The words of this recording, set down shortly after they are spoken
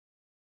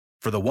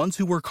For the ones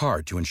who work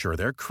hard to ensure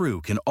their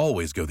crew can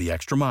always go the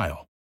extra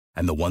mile,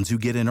 and the ones who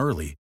get in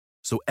early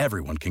so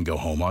everyone can go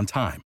home on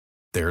time,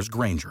 there's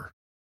Grainger,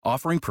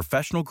 offering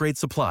professional-grade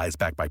supplies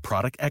backed by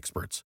product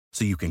experts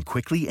so you can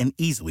quickly and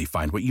easily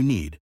find what you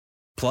need.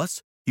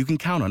 Plus, you can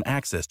count on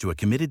access to a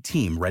committed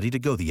team ready to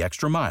go the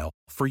extra mile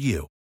for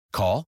you.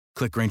 Call,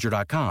 click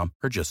Grainger.com,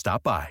 or just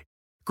stop by.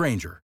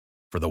 Grainger,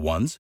 for the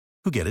ones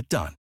who get it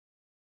done.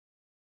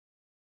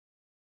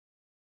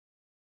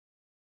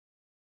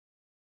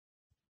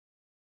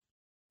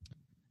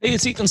 Hey,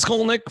 it's Ethan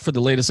Skolnick for the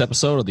latest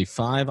episode of the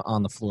Five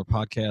on the Floor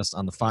podcast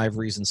on the 5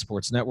 Reasons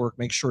Sports Network.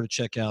 Make sure to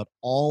check out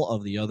all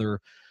of the other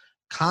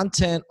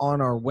content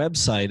on our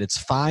website.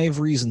 It's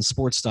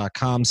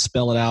 5reasonsports.com.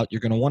 Spell it out. You're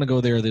going to want to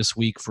go there this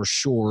week for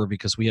sure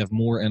because we have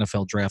more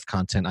NFL draft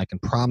content, I can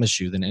promise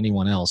you, than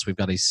anyone else. We've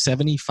got a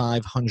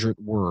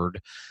 7,500-word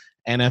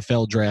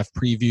NFL draft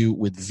preview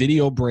with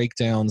video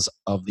breakdowns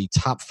of the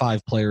top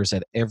 5 players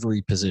at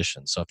every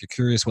position. So if you're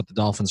curious what the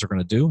Dolphins are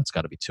going to do, it's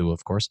got to be 2,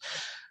 of course.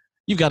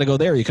 You've got to go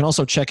there. You can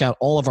also check out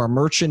all of our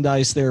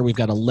merchandise there. We've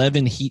got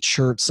 11 Heat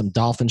shirts, some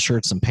Dolphin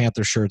shirts, some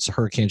Panther shirts, a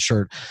Hurricane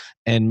shirt,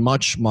 and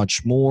much,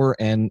 much more.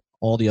 And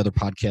all the other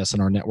podcasts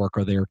in our network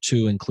are there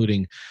too,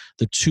 including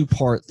the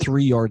 2-part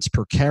 3 yards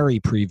per carry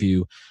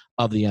preview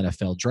of the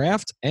NFL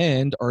draft.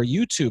 And our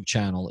YouTube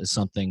channel is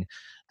something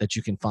that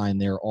you can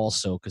find there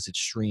also because it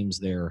streams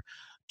there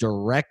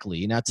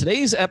directly. Now,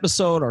 today's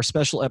episode, our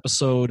special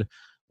episode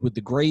with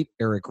the great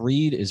Eric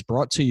Reid, is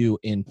brought to you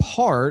in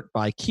part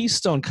by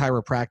Keystone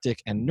Chiropractic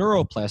and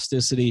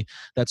Neuroplasticity.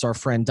 That's our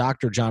friend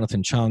Dr.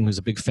 Jonathan Chung, who's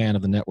a big fan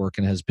of the network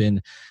and has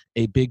been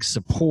a big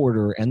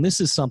supporter. And this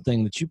is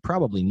something that you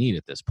probably need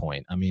at this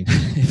point. I mean,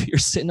 if you're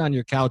sitting on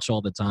your couch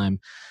all the time,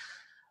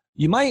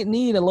 you might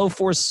need a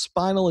low-force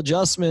spinal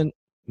adjustment,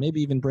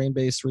 maybe even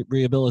brain-based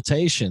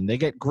rehabilitation. They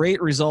get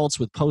great results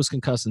with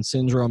post-concussive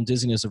syndrome,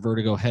 dizziness or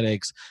vertigo,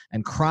 headaches,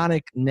 and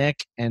chronic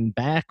neck and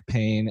back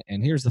pain.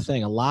 And here's the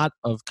thing. A lot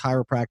of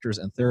chiropractors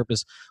and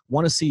therapists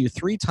want to see you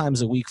 3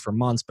 times a week for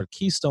months, but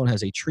Keystone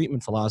has a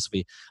treatment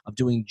philosophy of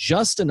doing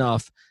just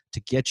enough to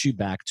get you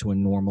back to a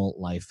normal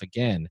life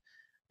again.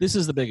 This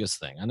is the biggest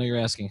thing. I know you're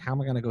asking, how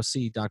am I going to go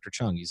see Dr.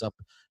 Chung? He's up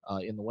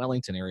in the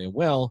Wellington area.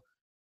 Well,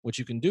 what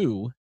you can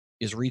do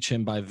is reach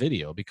him by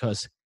video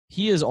because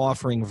he is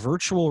offering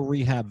virtual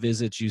rehab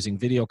visits using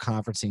video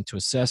conferencing to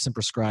assess and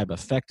prescribe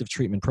effective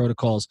treatment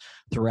protocols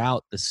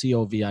throughout the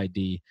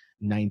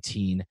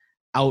COVID-19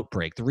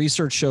 outbreak. The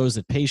research shows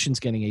that patients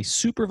getting a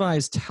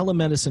supervised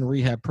telemedicine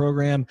rehab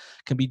program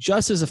can be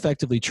just as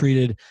effectively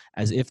treated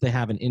as if they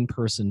have an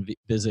in-person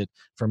visit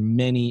for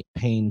many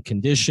pain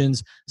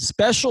conditions.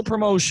 Special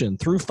promotion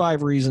through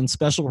 5 Reasons,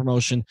 special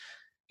promotion.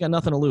 You got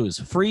nothing to lose.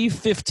 Free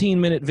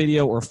 15-minute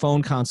video or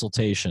phone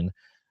consultation.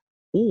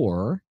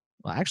 Or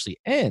you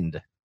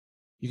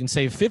can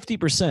save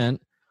 50%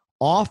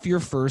 off your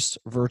first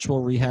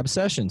virtual rehab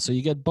session. So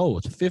you get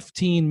both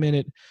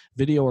 15-minute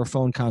video or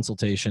phone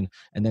consultation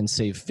and then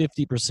save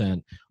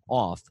 50%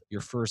 off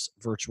your first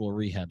virtual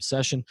rehab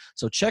session.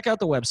 So check out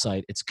the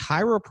website. It's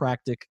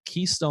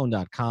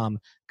chiropractickeystone.com,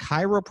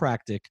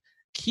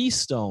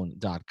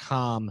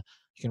 chiropractickeystone.com.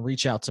 You can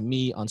reach out to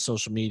me on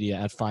social media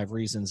at 5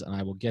 Reasons, and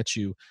I will get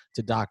you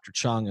to Dr.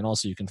 Chung. And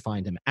also you can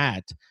find him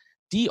at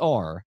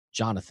Dr.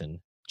 Jonathan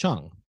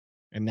Chung.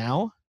 And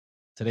now,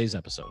 today's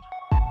episode.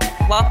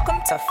 Welcome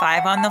to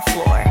 5 on the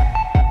Floor,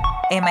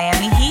 a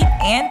Miami Heat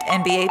and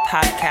NBA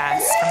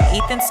podcast from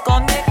Ethan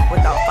Skolnick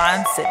with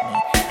Alphonse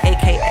Sidney,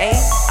 a.k.a.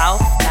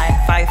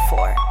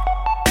 Alf954.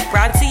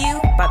 Brought to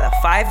you by the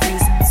 5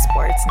 Reasons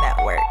Sports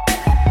Network.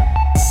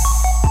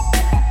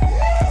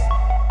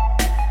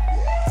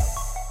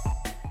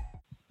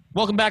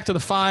 Welcome back to the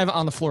 5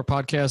 on the Floor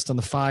podcast on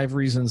the 5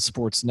 Reasons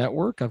Sports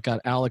Network. I've got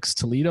Alex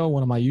Toledo,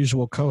 one of my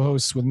usual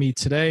co-hosts, with me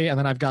today. And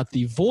then I've got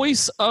the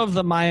voice of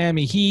the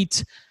Miami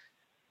Heat,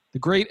 the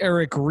great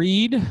Eric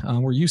Reid.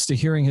 We're used to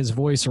hearing his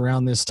voice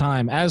around this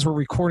time. As we're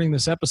recording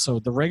this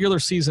episode, the regular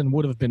season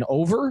would have been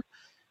over,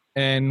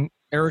 and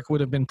Eric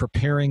would have been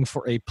preparing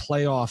for a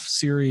playoff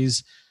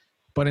series,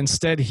 but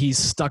instead he's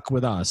stuck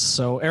with us.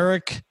 So,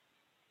 Eric,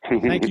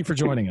 thank you for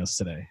joining us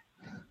today.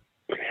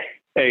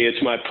 Hey,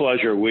 it's my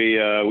pleasure.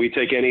 We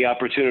take any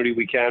opportunity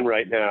we can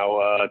right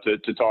now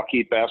to talk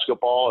Heat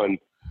basketball and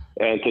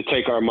to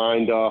take our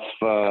mind off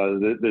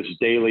this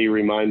daily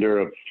reminder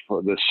of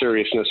the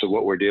seriousness of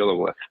what we're dealing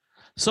with.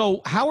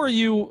 So how are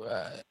you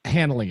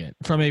handling it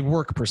from a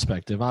work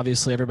perspective?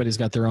 Obviously, everybody's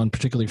got their own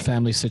particular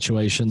family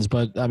situations,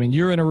 but I mean,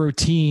 you're in a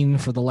routine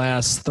for the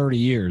last 30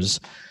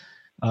 years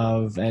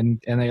and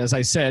as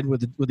I said,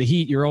 with the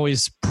Heat, you're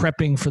always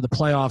prepping for the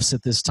playoffs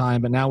at this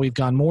time, but now we've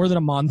gone more than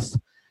a month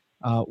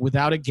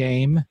without a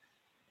game,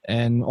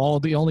 and all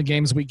the only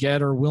games we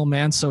get are Will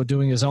Manso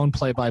doing his own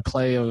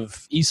play-by-play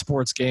of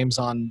esports games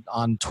on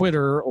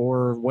Twitter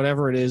or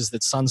whatever it is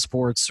that Sun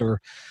Sports or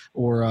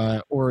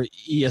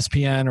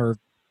ESPN or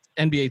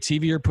NBA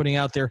TV are putting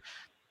out there.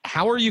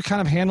 How are you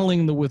kind of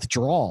handling the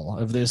withdrawal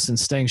of this and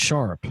staying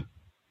sharp?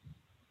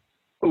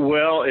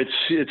 Well,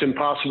 it's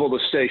impossible to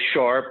stay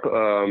sharp.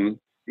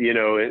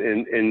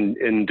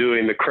 in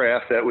doing the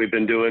craft that we've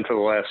been doing for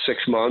the last 6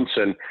 months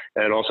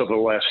and also for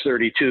the last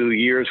 32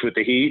 years with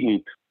the Heat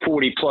and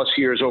 40 plus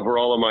years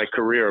overall in my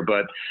career.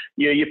 But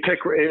you pick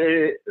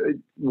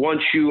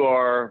once you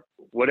are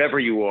whatever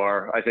you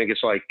are, I think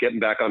it's like getting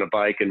back on a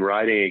bike and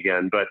riding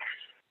again. But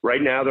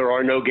right now there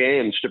are no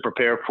games to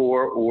prepare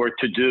for or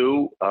to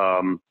do.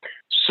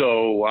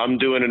 So I'm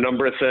doing a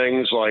number of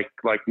things like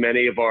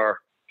many of our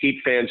Heat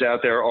fans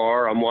out there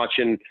are. I'm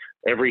watching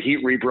every Heat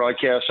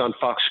rebroadcast on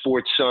Fox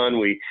Sports Sun.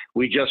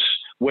 We just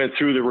went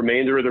through the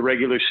remainder of the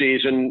regular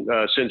season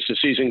since the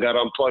season got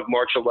unplugged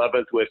March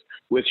 11th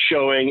with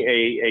showing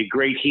a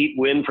great Heat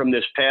win from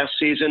this past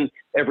season.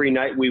 Every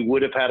night we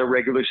would have had a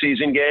regular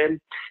season game.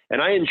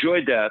 And I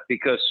enjoyed that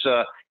because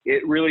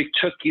it really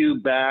took you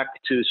back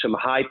to some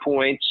high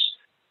points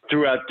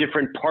throughout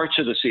different parts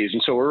of the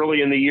season. So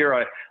early in the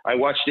year, I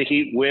watched the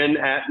Heat win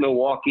at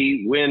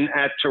Milwaukee, win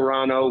at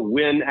Toronto,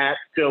 win at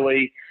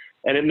Philly.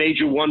 And it made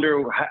you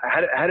wonder,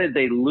 how did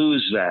they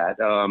lose that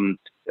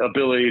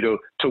ability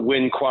to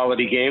win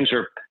quality games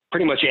or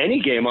pretty much any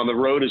game on the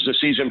road as the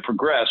season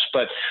progressed?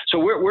 But so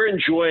we're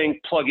enjoying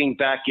plugging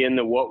back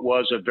into what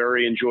was a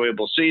very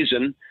enjoyable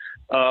season.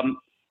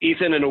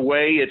 Ethan, in a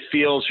way, it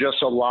feels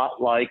just a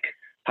lot like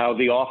how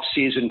the off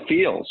season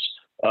feels.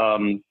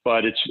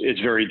 But it's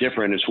very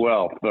different as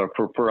well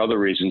for other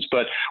reasons.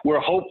 But we're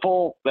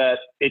hopeful that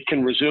it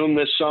can resume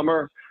this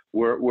summer.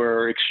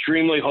 We're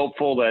extremely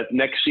hopeful that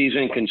next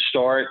season can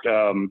start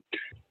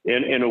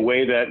in a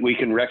way that we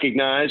can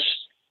recognize,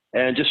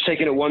 and just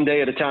taking it one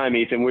day at a time,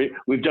 Ethan.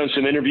 We've done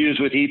some interviews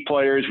with Heat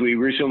players. We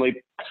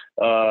recently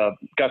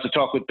got to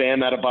talk with Bam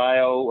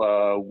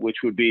Adebayo, which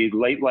would be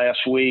late last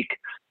week.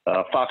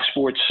 Fox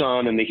Sports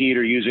Sun and the Heat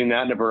are using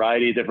that in a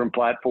variety of different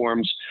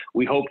platforms.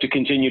 We hope to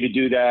continue to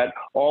do that.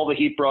 All the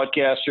Heat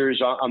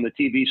broadcasters on the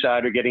TV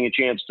side are getting a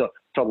chance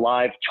to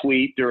live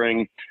tweet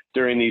during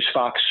these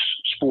Fox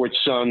Sports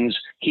Sun's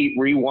Heat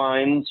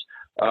Rewinds.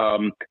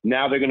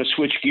 Now they're going to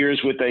switch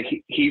gears with the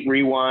Heat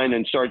Rewind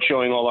and start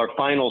showing all our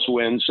finals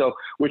wins. So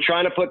we're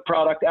trying to put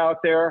product out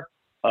there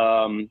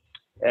and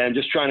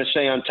just trying to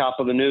stay on top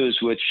of the news,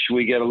 which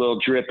we get a little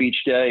drip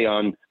each day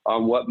on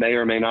what may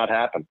or may not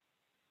happen.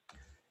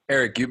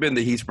 Eric, you've been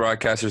the Heat's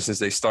broadcaster since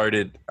they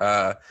started.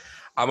 I'm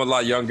a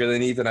lot younger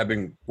than Ethan. I've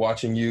been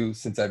watching you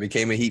since I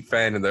became a Heat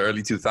fan in the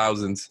early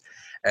 2000s.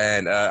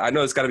 And I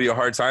know it's got to be a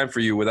hard time for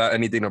you without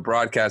anything to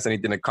broadcast,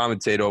 anything to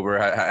commentate over.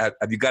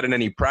 Have you gotten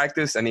any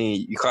practice?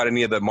 You caught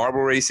any of the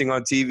marble racing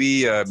on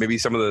TV? Maybe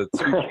some of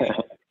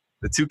the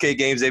 2K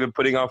games they've been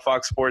putting on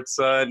Fox Sports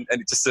and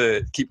just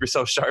to keep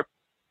yourself sharp?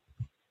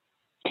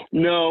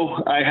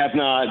 No, I have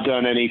not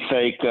done any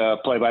fake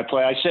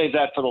play-by-play. I save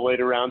that for the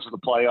later rounds of the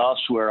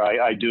playoffs where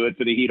I do it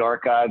for the Heat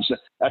archives.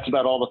 That's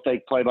about all the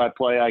fake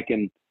play-by-play I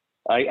can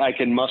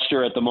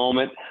muster at the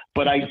moment.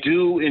 But I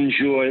do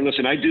enjoy –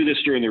 listen, I do this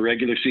during the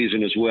regular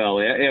season as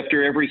well.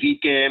 After every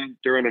Heat game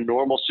during a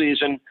normal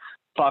season,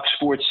 Fox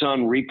Sports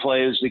Sun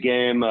replays the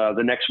game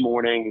the next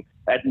morning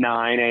at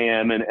 9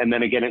 a.m. and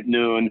then again at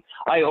noon.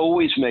 I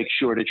always make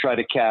sure to try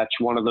to catch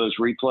one of those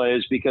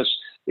replays because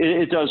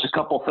it does a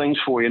couple things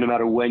for you no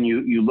matter when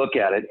you look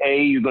at it.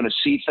 A, you're going to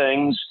see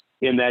things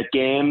in that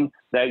game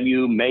that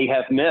you may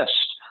have missed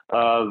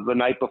the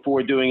night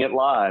before doing it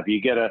live. You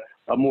get a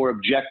more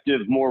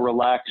objective, more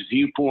relaxed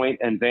viewpoint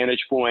and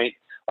vantage point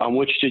on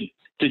which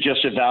to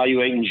just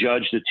evaluate and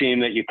judge the team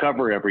that you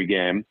cover every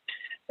game.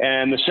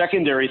 And the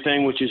secondary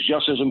thing, which is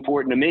just as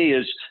important to me,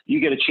 is you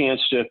get a chance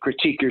to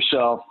critique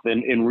yourself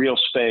in real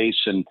space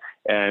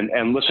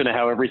and listen to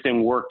how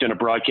everything worked in a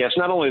broadcast.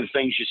 Not only the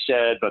things you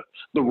said, but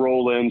the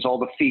roll-ins, all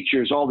the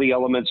features, all the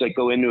elements that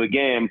go into a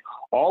game.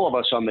 All of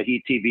us on the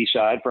Heat TV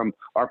side, from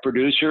our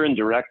producer and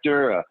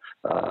director,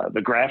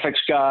 the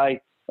graphics guy,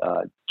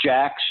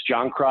 Jax,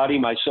 John Crotty,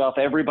 myself,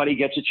 everybody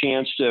gets a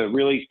chance to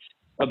really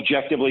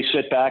objectively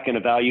sit back and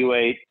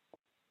evaluate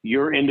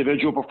your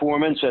individual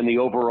performance and the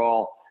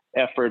overall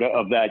effort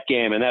of that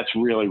game. And that's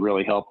really,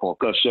 really helpful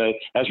because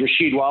as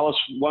Rasheed Wallace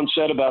once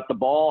said about the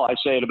ball, I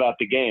say it about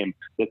the game.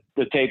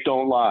 The tape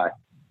don't lie.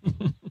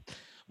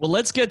 Well,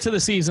 let's get to the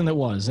season that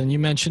was. And you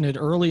mentioned it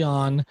early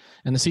on,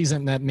 and the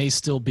season that may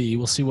still be.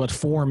 We'll see what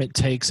form it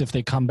takes if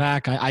they come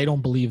back. I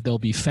don't believe there'll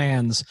be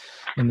fans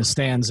in the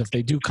stands if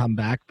they do come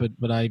back, but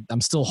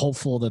I'm still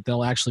hopeful that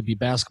there'll actually be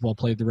basketball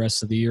played the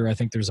rest of the year. I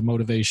think there's a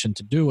motivation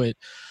to do it.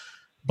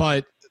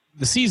 But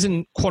the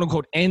season, quote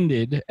unquote,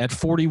 ended at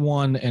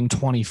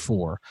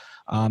 41-24.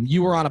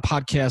 You were on a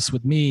podcast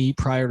with me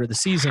prior to the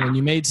season, and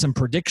you made some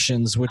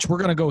predictions, which we're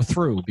going to go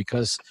through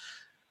because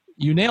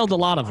you nailed a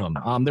lot of them.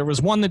 There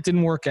was one that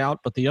didn't work out,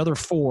 but the other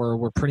four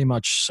were pretty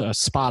much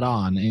spot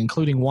on,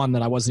 including one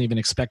that I wasn't even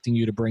expecting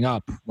you to bring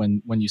up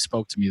when you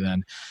spoke to me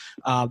then.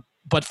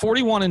 But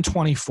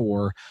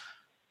 41-24,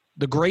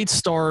 the great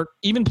start,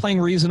 even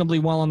playing reasonably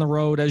well on the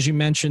road, as you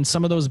mentioned,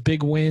 some of those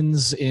big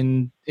wins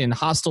in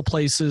hostile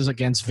places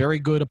against very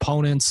good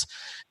opponents.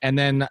 And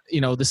then,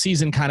 the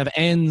season kind of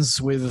ends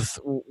with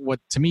what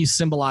to me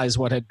symbolized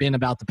what had been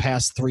about the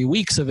past 3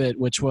 weeks of it,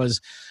 which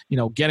was,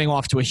 getting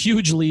off to a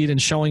huge lead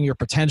and showing your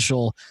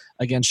potential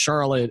against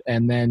Charlotte,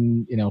 and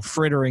then,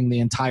 frittering the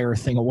entire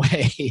thing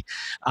away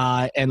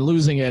and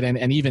losing it,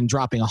 and even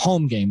dropping a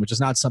home game, which is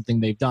not something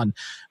they've done.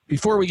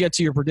 Before we get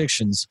to your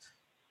predictions,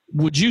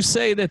 would you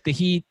say that the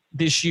Heat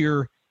this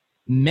year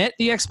met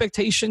the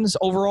expectations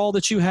overall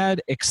that you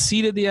had,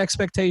 exceeded the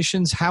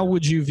expectations? How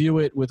would you view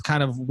it with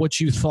kind of what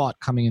you thought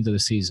coming into the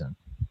season?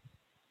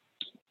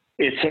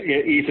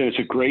 Ethan, it's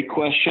a great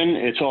question.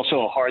 It's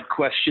also a hard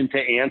question to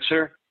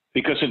answer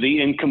because of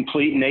the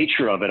incomplete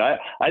nature of it.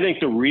 I think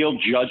the real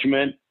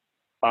judgment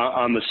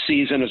on the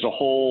season as a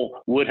whole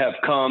would have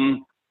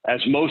come, as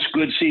most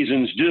good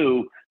seasons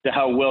do, to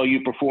how well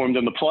you performed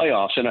in the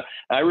playoffs. And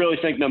I really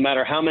think no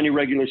matter how many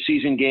regular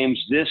season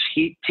games this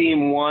Heat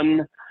team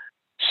won,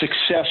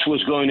 success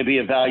was going to be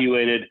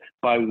evaluated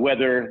by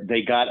whether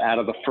they got out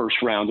of the first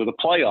round of the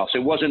playoffs.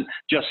 It wasn't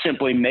just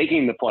simply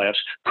making the playoffs.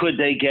 Could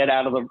they get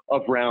out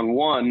of round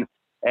one?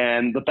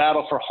 And the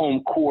battle for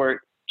home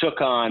court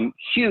took on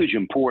huge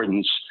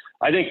importance,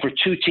 I think, for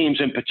two teams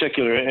in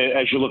particular,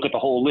 as you look at the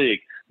whole league,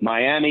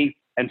 Miami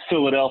and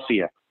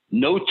Philadelphia.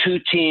 No two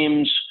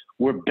teams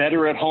were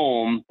better at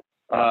home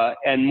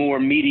and more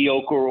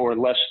mediocre or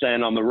less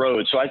than on the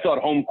road. So I thought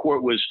home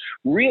court was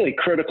really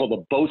critical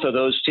to both of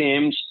those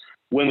teams.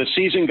 When the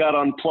season got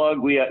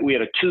unplugged, we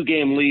had a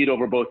 2-game lead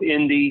over both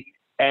Indy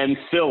and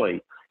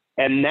Philly.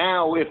 And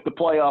now if the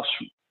playoffs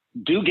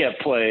do get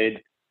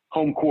played,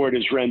 home court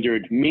is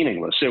rendered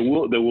meaningless. There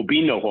will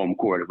be no home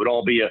court. It would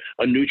all be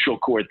a neutral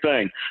court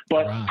thing.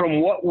 But From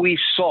what we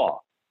saw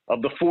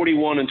of the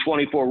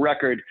 41-24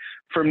 record,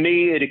 for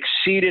me, it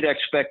exceeded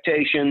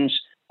expectations,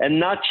 and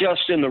not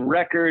just in the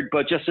record,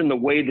 but just in the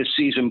way the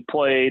season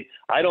played.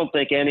 I don't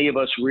think any of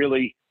us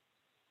really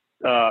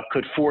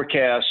could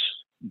forecast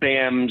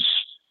Bam's,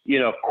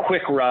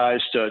 quick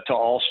rise to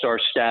all-star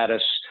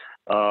status,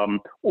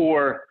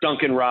 or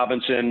Duncan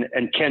Robinson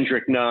and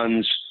Kendrick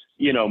Nunn's,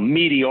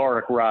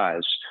 meteoric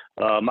rise.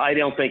 I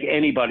don't think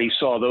anybody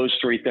saw those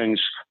three things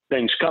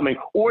coming,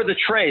 or the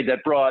trade that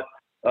brought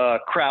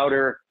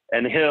Crowder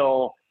and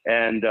Hill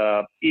and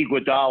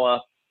Iguodala.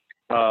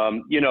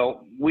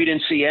 We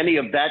didn't see any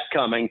of that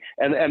coming.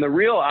 And the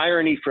real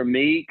irony for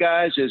me,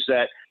 guys, is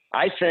that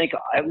I think,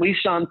 at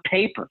least on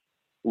paper,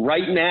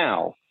 right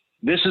now,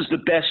 this is the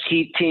best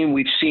Heat team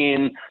we've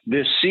seen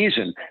this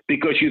season,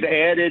 because you've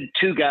added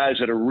two guys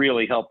that are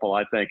really helpful,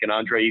 I think, and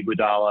Andre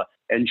Iguodala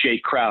and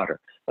Jay Crowder,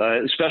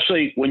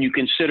 especially when you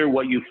consider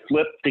what you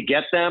flipped to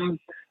get them.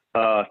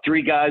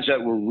 Three guys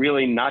that were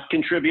really not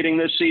contributing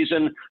this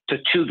season to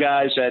two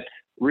guys that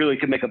really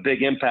could make a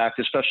big impact,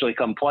 especially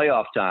come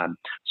playoff time.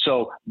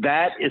 So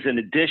that is an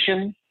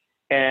addition.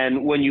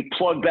 And when you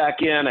plug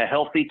back in a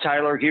healthy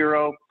Tyler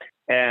Hero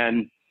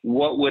and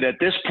what would at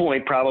this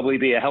point probably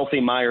be a healthy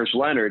Myers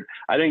Leonard,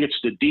 I think it's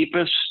the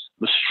deepest,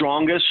 the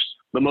strongest,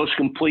 the most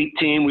complete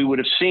team we would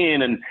have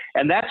seen.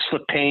 And that's the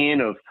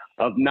pain of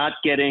not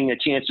getting a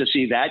chance to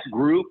see that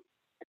group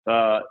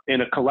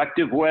in a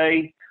collective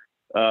way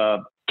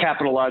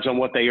capitalize on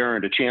what they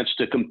earned, a chance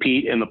to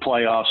compete in the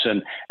playoffs.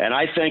 And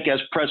I think as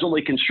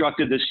presently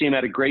constructed, this team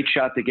had a great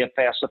shot to get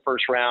past the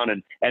first round.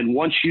 And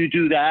once you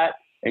do that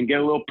and get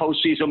a little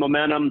postseason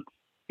momentum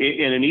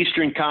in an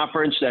Eastern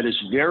Conference that is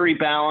very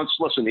balanced.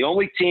 Listen, the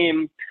only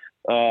team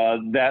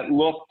that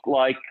looked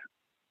like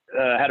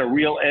had a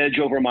real edge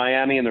over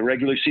Miami in the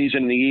regular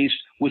season in the East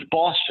was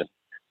Boston.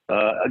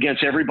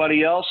 Against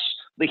everybody else,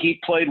 the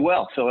Heat played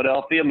well.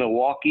 Philadelphia,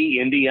 Milwaukee,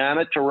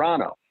 Indiana,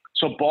 Toronto.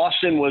 So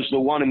Boston was the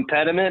one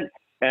impediment,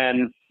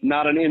 and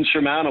not an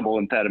insurmountable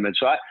impediment.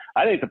 So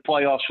I think the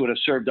playoffs would have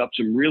served up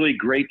some really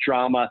great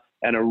drama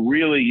and a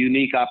really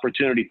unique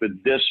opportunity for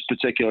this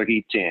particular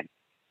Heat team.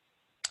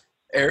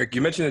 Eric,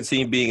 you mentioned the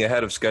team being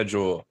ahead of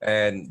schedule,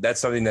 and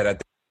that's something that I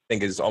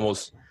think is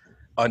almost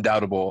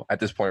undoubtable at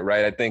this point,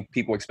 right? I think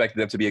people expected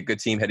them to be a good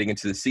team heading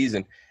into the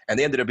season, and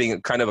they ended up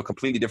being kind of a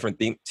completely different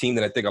team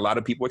than I think a lot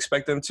of people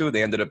expect them to.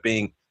 They ended up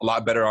being a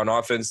lot better on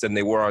offense than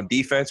they were on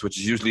defense, which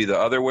is usually the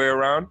other way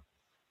around.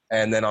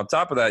 And then on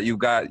top of that, you've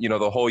got,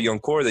 the whole young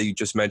core that you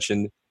just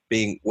mentioned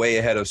being way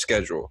ahead of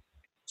schedule.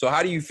 So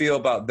how do you feel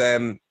about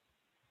them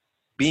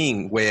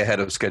being way ahead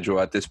of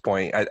schedule at this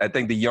point? I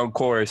think the young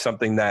core is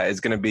something that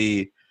is going to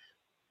be,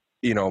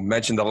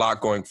 mentioned a lot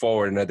going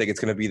forward. And I think it's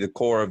going to be the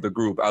core of the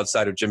group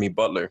outside of Jimmy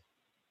Butler.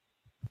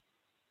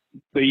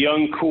 The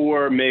young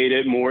core made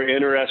it more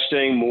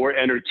interesting, more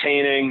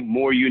entertaining,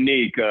 more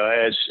unique.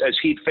 As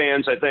Heat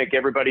fans, I think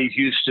everybody's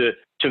used to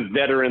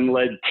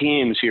veteran-led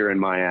teams here in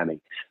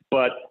Miami.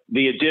 But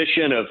the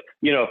addition of,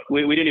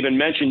 we didn't even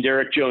mention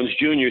Derek Jones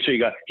Jr. So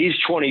he's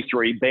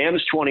 23,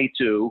 Bam's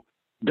 22,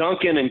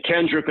 Duncan and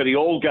Kendrick are the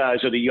old guys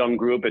of the young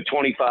group at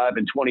 25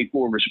 and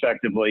 24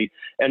 respectively,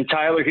 and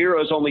Tyler Hero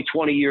is only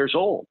 20 years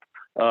old.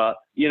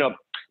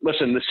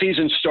 Listen, the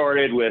season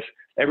started with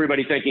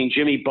everybody thinking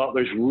Jimmy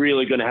Butler's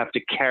really going to have to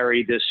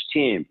carry this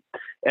team.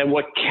 And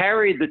what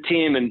carried the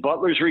team in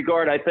Butler's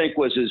regard, I think,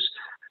 was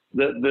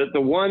the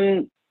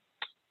one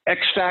X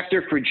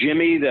factor for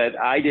Jimmy that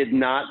I did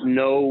not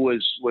know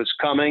was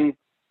coming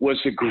was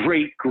the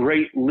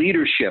great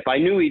leadership. I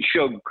knew he'd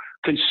show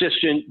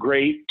consistent,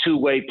 great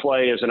two-way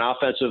play as an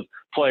offensive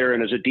player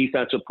and as a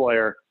defensive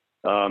player.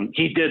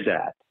 He did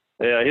that.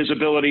 His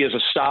ability as a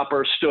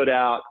stopper stood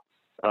out.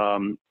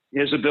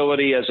 His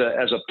ability as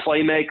a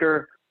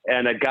playmaker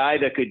and a guy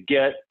that could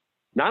get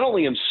not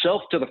only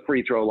himself to the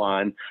free throw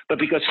line, but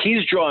because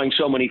he's drawing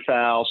so many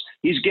fouls,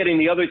 he's getting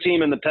the other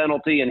team in the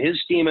penalty and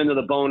his team into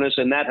the bonus,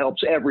 and that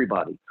helps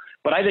everybody.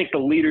 But I think the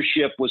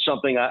leadership was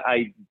something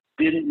I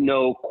didn't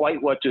know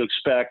quite what to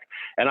expect,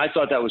 and I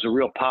thought that was a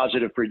real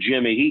positive for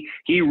Jimmy.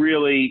 He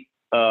really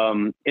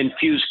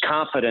infused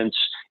confidence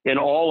in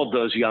all of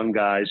those young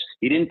guys.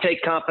 He didn't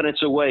take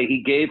confidence away.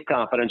 He gave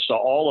confidence to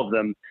all of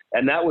them,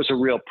 and that was a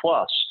real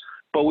plus.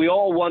 But we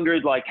all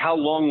wondered, like, how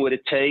long would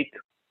it take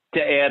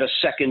to add a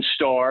second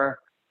star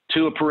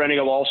to a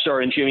perennial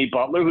all-star in Jimmy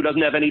Butler, who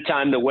doesn't have any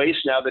time to waste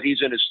now that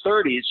he's in his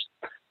 30s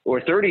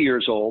or 30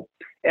 years old.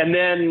 And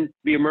then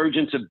the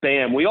emergence of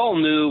Bam. We all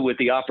knew with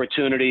the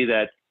opportunity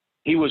that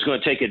he was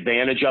going to take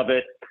advantage of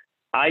it.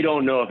 I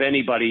don't know if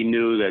anybody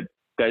knew that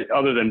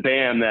other than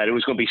Bam, that it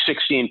was going to be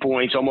 16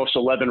 points, almost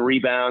 11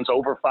 rebounds,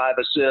 over 5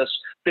 assists,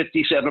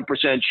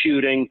 57%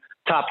 shooting,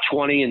 top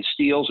 20 in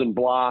steals and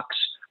blocks.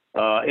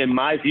 In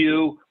my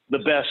view, the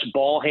best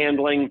ball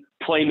handling,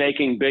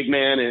 playmaking big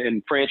man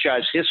in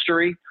franchise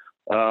history.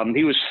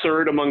 He was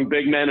third among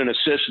big men in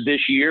assists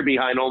this year,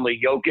 behind only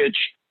Jokic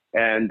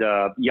and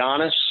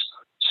Giannis.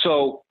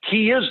 So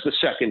he is the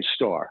second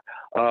star.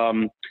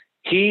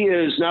 He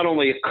is not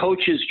only a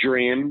coach's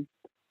dream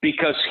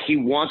because he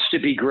wants to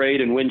be great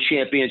and win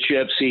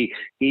championships. He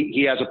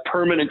has a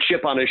permanent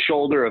chip on his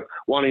shoulder of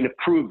wanting to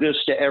prove this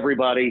to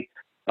everybody.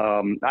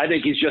 I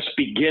think he's just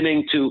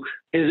beginning to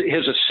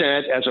his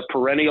ascent as a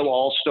perennial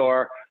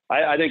all-star.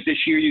 I think this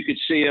year you could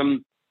see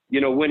him,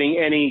 winning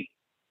any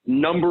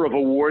number of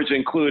awards,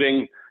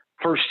 including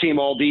first team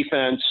all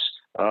defense,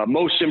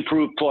 most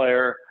improved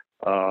player,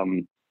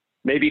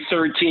 maybe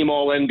third team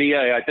all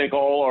NBA. I think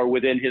all are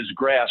within his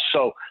grasp.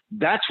 So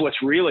that's what's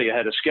really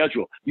ahead of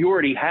schedule. You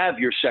already have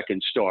your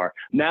second star.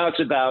 Now it's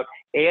about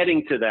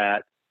adding to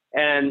that.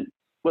 And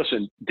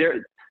listen,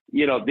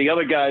 the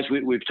other guys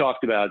we've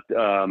talked about,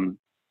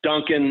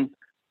 Duncan,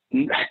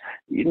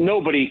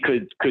 nobody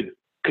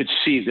could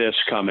see this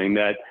coming,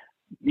 that,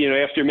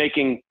 after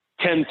making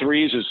 10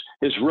 threes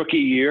his rookie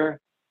year,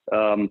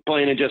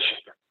 playing in just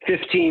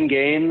 15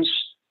 games,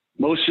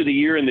 most of the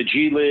year in the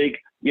G League,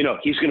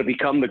 he's going to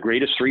become the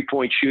greatest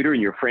three-point shooter in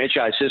your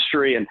franchise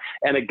history.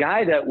 And a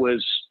guy that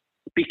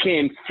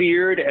became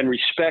feared and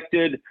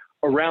respected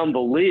around the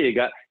league.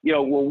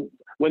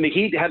 When the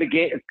Heat had a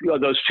game,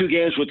 those 2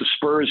 games with the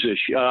Spurs,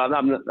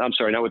 I'm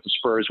sorry, not with the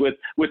Spurs, with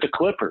the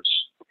Clippers.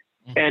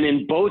 And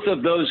in both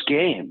of those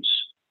games,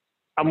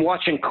 I'm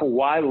watching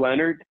Kawhi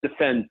Leonard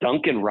defend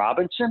Duncan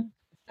Robinson,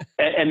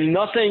 and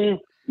nothing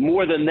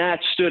more than that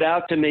stood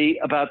out to me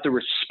about the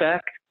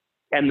respect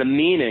and the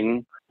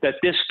meaning that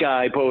this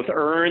guy both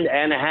earned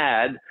and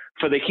had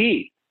for the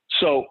Heat.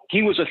 So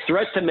he was a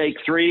threat to make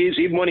threes,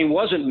 even when he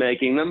wasn't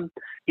making them.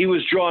 He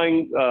was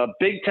drawing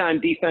big-time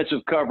defensive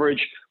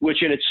coverage,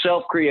 which in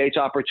itself creates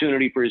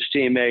opportunity for his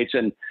teammates.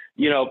 And,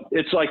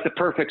 it's like the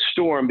perfect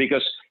storm,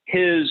 because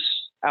his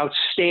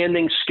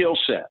outstanding skill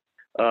set,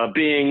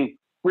 being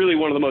really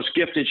one of the most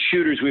gifted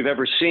shooters we've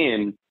ever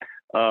seen.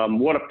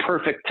 What a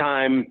perfect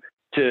time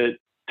to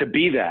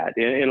be that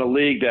in a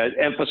league that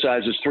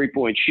emphasizes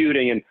three-point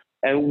shooting.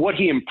 And what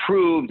he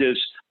improved is,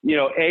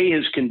 A,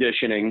 his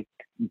conditioning,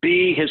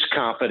 B, his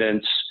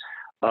confidence,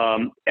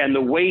 and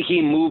the way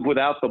he moved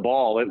without the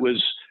ball. It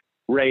was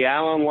Ray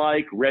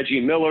Allen-like,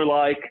 Reggie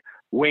Miller-like,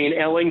 Wayne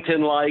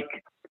Ellington-like.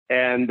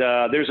 And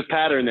there's a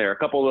pattern there. A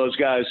couple of those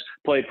guys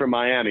played for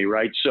Miami,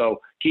 right? So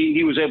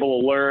he was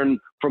able to learn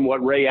from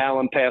what Ray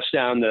Allen passed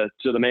down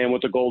to the man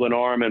with the golden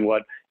arm, and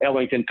what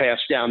Ellington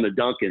passed down to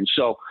Duncan.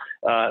 So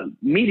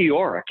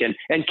meteoric.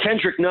 And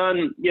Kendrick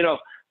Nunn,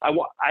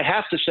 I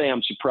have to say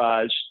I'm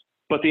surprised.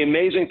 But the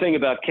amazing thing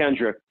about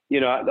Kendrick,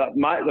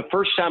 the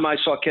first time I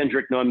saw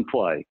Kendrick Nunn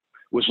play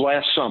was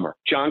last summer.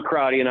 John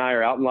Crotty and I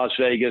are out in Las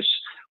Vegas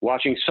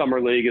watching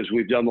Summer League, as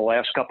we've done the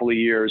last couple of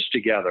years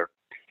together.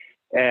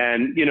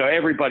 And,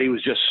 everybody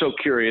was just so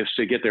curious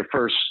to get their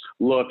first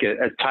look at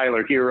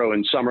Tyler Hero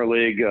in Summer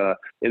League,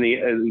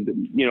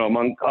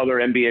 among other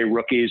NBA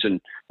rookies and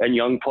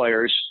young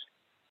players.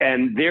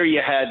 And there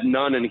you had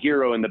Nunn and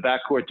Hero in the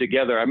backcourt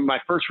together. My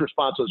first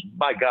response was,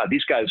 my God,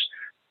 these guys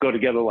go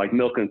together like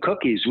milk and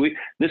cookies.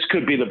 This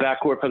could be the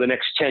backcourt for the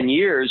next 10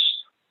 years.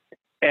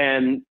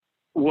 And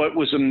what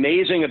was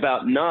amazing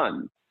about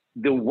Nunn,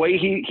 the way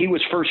he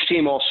was first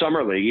team all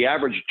Summer League, he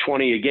averaged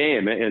 20 a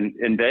game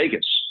in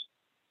Vegas.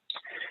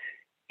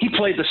 He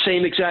played the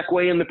same exact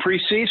way in the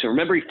preseason.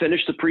 Remember, he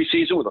finished the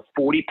preseason with a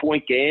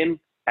 40-point game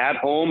at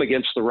home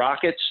against the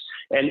Rockets.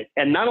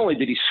 And not only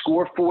did he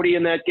score 40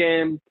 in that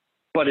game,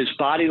 but his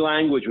body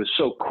language was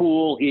so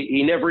cool.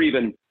 He never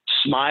even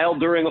smiled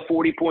during a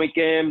 40-point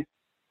game.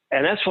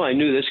 And that's when I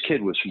knew this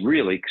kid was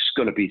really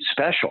going to be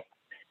special.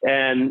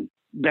 And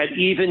that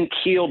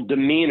even-keeled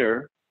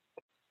demeanor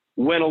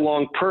went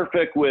along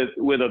perfect with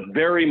a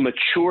very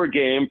mature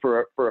game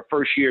for a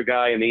first-year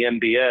guy in the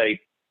NBA.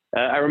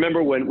 I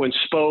remember when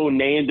Spo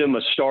named him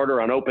a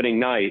starter on opening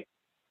night.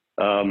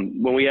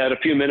 When we had a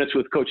few minutes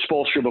with Coach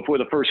Spoelstra before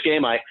the first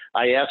game, I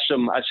asked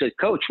him, I said,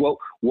 Coach, what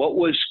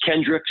was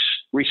Kendrick's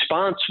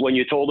response when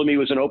you told him he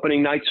was an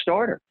opening night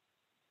starter?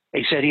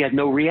 He said he had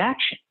no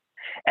reaction.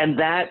 And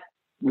that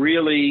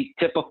really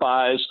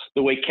typifies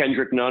the way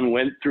Kendrick Nunn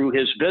went through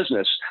his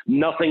business.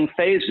 Nothing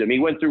fazed him. He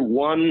went through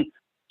one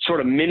sort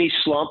of mini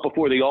slump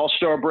before the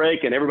All-Star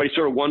break, and everybody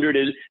sort of wondered,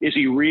 is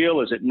he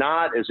real? Is it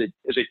not? Is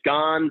it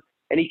gone?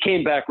 And he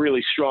came back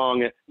really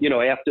strong,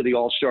 after the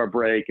All-Star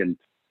break. And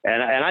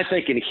I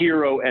think in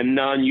Hero and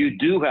Nunn, you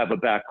do have a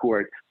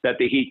backcourt that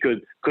the Heat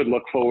could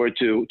look forward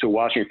to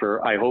watching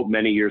for, I hope,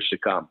 many years to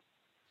come.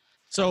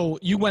 So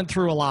you went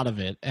through a lot of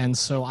it, and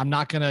so I'm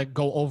not going to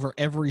go over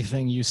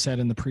everything you said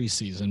in the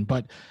preseason,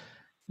 but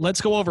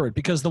let's go over it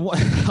because a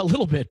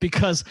little bit,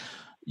 because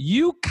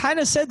you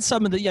kind of said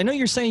some of the – I know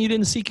you're saying you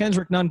didn't see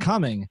Kendrick Nunn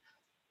coming,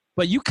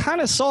 but you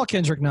kind of saw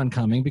Kendrick Nunn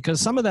coming because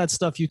some of that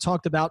stuff you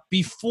talked about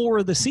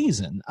before the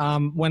season.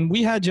 When I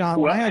had you on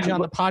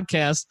the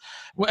podcast,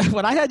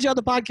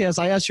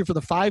 I asked you for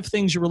the 5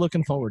 things you were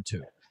looking forward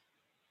to.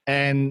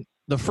 And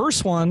the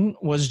first one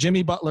was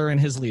Jimmy Butler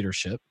and his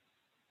leadership.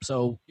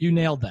 So you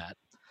nailed that.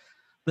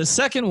 The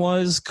second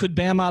was, could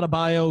Bam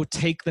Adebayo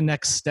take the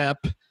next step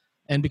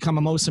and become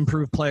a most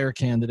improved player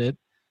candidate,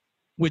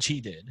 which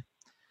he did.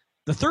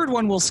 The third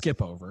one we'll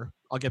skip over.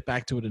 I'll get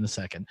back to it in a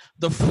second.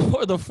 The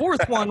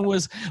fourth one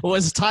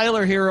was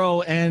Tyler Hero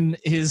and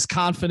his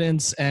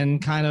confidence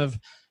and kind of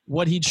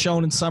what he'd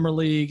shown in Summer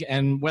League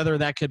and whether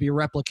that could be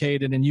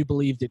replicated, and you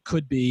believed it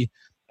could be,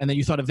 and that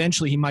you thought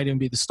eventually he might even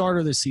be the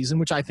starter this season,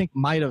 which I think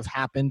might have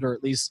happened, or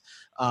at least,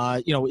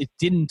 it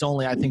didn't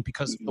only, I think,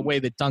 because of the way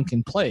that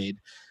Duncan played.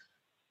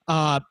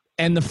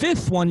 And the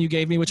fifth one you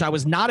gave me, which I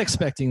was not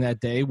expecting that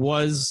day,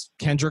 was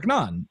Kendrick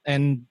Nunn.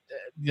 And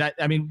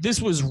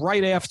this was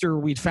right after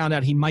we'd found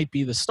out he might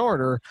be the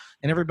starter,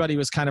 and everybody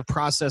was kind of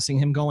processing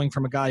him going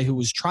from a guy who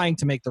was trying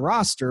to make the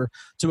roster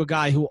to a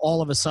guy who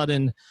all of a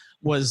sudden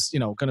was,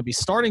 going to be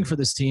starting for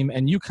this team,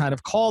 and you kind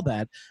of called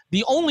that.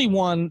 The only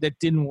one that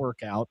didn't work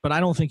out, but I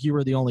don't think you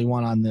were the only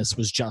one on this,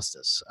 was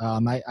Justice.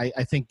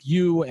 I think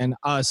you and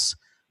us,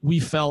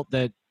 we felt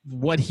that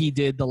what he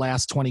did the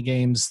last 20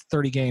 games,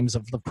 30 games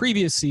of the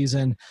previous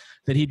season,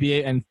 that he'd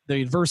be, and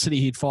the adversity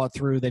he'd fought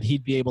through, that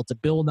he'd be able to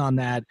build on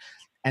that,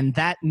 and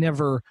that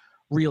never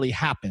really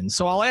happened.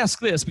 So I'll ask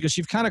this, because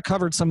you've kind of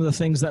covered some of the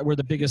things that were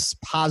the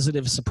biggest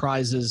positive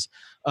surprises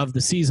of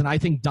the season. I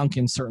think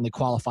Duncan certainly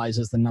qualifies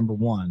as the number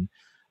one.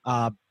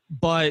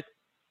 But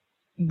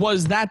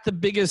was that the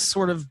biggest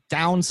sort of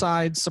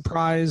downside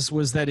surprise,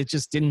 was that it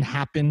just didn't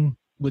happen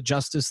with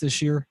Justice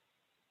this year?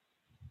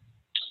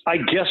 I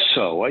guess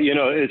so.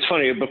 It's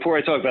funny. Before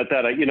I talk about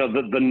that,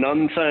 the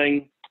Nunn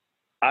thing,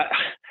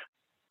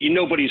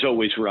 nobody's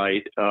always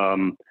right.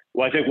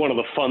 Well, I think one of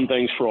the fun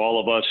things for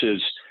all of us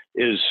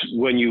is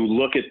when you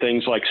look at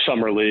things like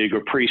Summer League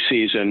or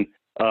preseason,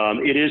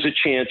 it is a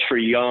chance for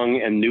young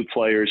and new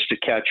players to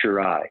catch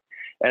your eye.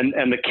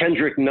 And the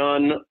Kendrick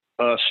Nunn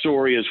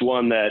story is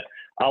one that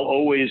I'll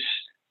always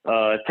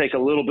take a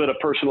little bit of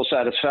personal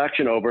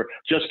satisfaction over,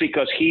 just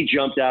because he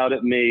jumped out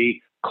at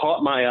me,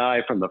 caught my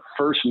eye from the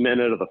first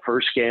minute of the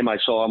first game I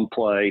saw him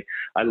play.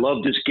 I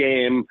loved his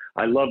game.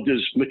 I loved his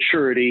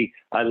maturity.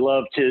 I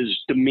loved his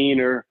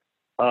demeanor.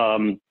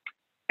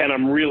 And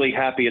I'm really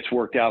happy it's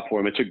worked out for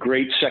him. It's a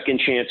great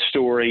second chance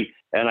story,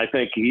 and I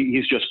think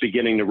he's just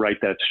beginning to write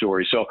that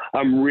story. So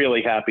I'm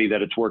really happy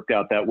that it's worked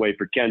out that way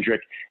for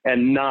Kendrick,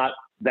 and not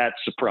that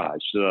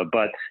surprised,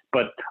 but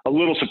a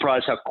little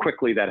surprised how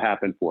quickly that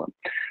happened for him.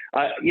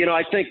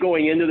 I think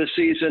going into the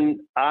season,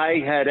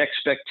 I had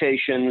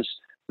expectations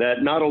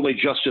that not only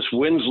Justice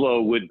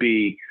Winslow would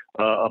be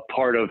a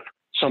part of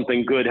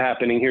something good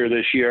happening here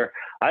this year,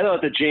 I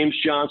thought that James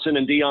Johnson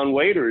and Dion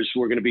Waiters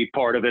were going to be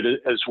part of it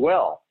as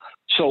well.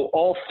 So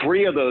all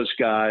three of those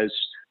guys,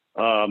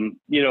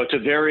 to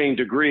varying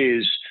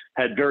degrees,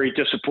 had very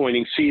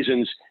disappointing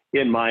seasons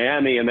in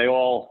Miami, and they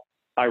all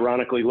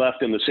ironically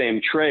left in the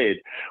same trade.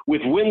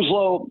 With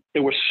Winslow,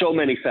 there were so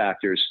many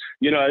factors.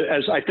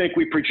 As I think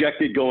we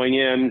projected going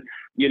in,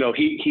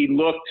 he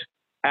looked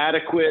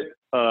adequate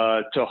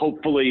to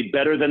hopefully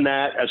better than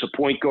that as a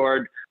point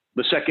guard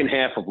the second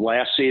half of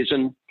last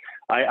season.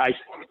 I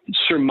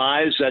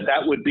surmise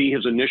that would be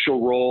his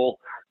initial role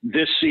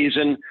this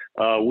season.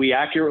 We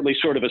accurately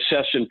sort of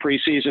assessed in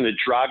preseason that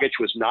Dragic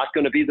was not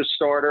going to be the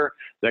starter,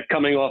 that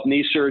coming off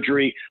knee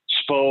surgery,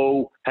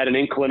 Spo had an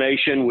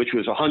inclination, which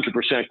was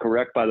 100%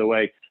 correct, by the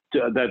way,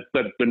 that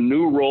the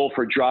new role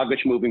for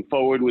Dragic moving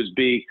forward was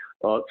be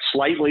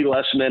slightly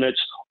less minutes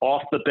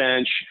off the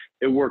bench.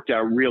 It worked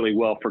out really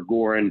well for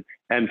Goran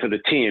and for the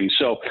team.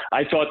 So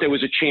I thought there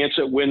was a chance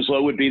that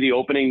Winslow would be the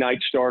opening night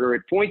starter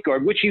at point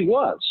guard, which he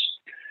was.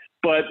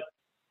 But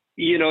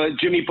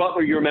Jimmy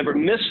Butler, you remember,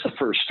 missed the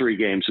first 3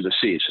 games of the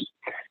season.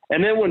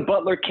 And then when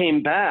Butler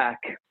came back,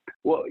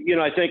 well,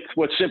 I think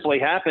what simply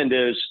happened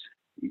is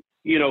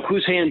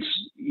whose hands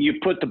you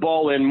put the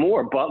ball in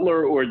more,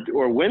 Butler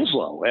or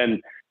Winslow.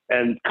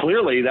 And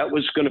clearly that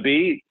was going to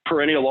be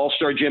perennial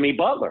all-star Jimmy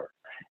Butler.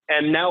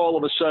 And now all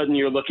of a sudden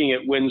you're looking at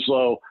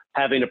Winslow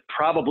having to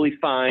probably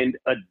find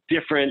a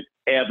different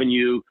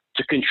avenue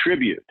to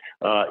contribute.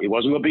 It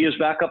wasn't going to be his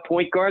backup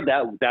point guard.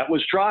 That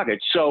was Dragic.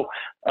 So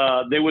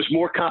there was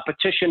more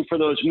competition for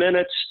those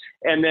minutes.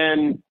 And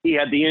then he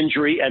had the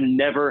injury and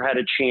never had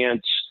a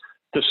chance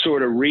to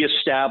sort of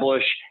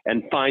reestablish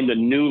and find a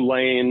new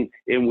lane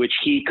in which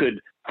he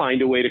could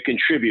find a way to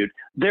contribute.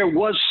 There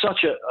was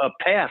such a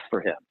path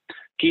for him.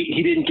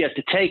 He didn't get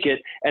to take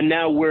it. And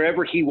now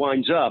wherever he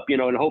winds up,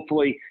 and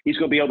hopefully he's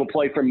going to be able to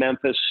play for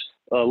Memphis,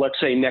 let's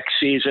say next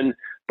season.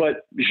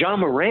 But Ja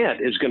Morant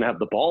is going to have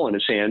the ball in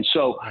his hands.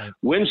 So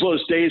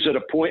Winslow's days as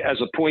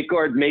a point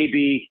guard may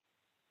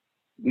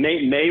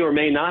or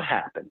may not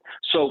happen.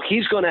 So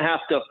he's going to have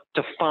to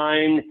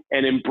find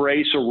and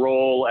embrace a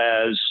role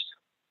as,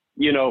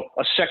 a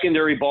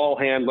secondary ball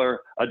handler,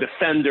 a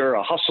defender,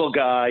 a hustle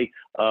guy,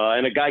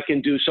 and a guy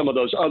can do some of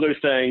those other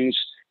things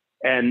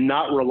and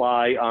not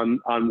rely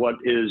on what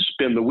has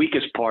been the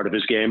weakest part of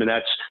his game, and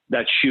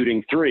that's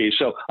shooting three.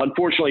 So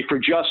unfortunately for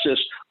Justice,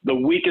 the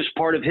weakest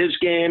part of his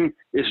game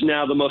is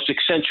now the most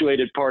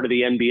accentuated part of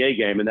the NBA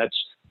game, and that's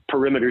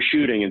perimeter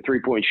shooting and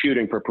three-point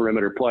shooting for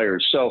perimeter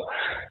players. So,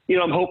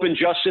 I'm hoping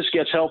Justice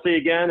gets healthy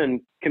again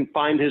and can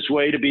find his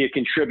way to be a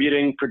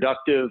contributing,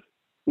 productive,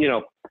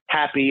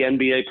 happy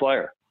NBA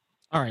player.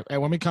 All right.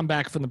 When we come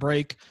back from the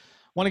break, I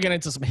want to get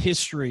into some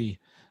history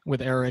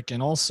with Eric,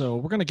 and also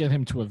we're going to get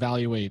him to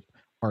evaluate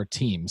our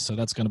team. So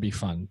that's going to be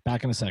fun.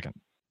 Back in a second.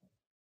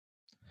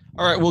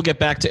 All right, we'll get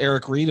back to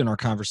Eric Reid and our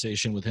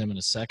conversation with him in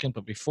a second.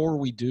 But before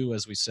we do,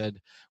 as we said,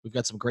 we've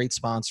got some great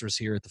sponsors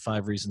here at the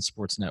 5 Reasons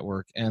Sports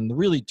Network. And the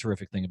really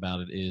terrific thing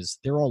about it is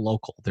they're all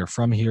local. They're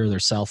from here. They're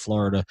South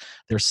Florida.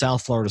 They're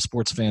South Florida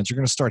sports fans. You're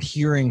going to start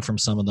hearing from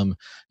some of them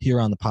here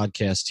on the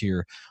podcast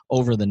here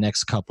over the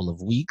next couple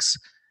of weeks.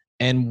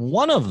 And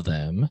one of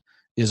them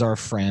is our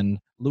friend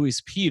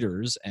Luis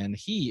Peters, and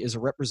he is a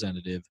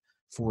representative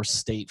for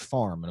State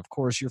Farm. And of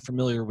course, you're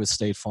familiar with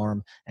State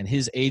Farm, and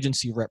his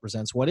agency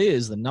represents what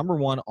is the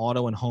 #1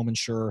 auto and home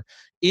insurer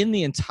in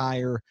the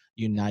entire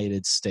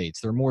United States.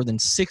 There are more than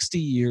 60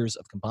 years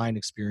of combined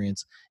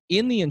experience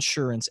in the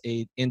insurance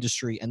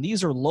industry, and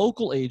these are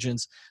local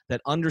agents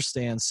that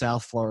understand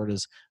South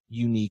Florida's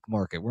unique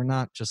market. We're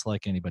not just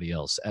like anybody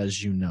else,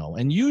 as you know.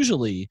 And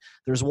usually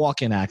there's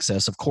walk-in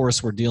access. Of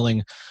course, we're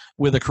dealing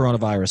with a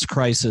coronavirus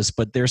crisis,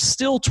 but there's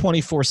still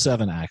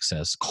 24/7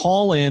 access.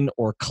 Call in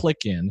or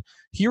click in.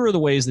 Here are the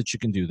ways that you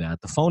can do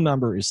that. The phone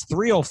number is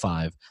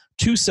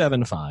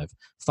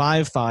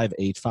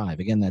 305-275-5585.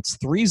 Again, that's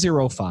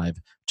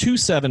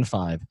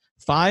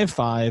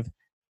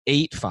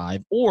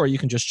 305-275-5585. Or you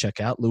can just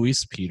check out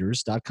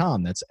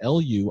LuisPeters.com. That's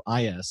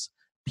LUIS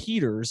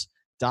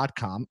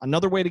Peters.com.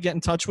 Another way to get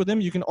in touch with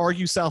him, you can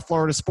argue South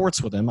Florida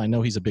sports with him. I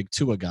know he's a big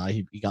Tua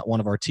guy. He got one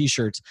of our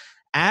T-shirts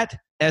at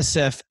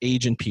SF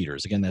Agent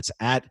Peters. Again, that's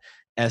at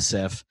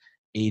SF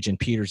Agent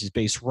Peters. He's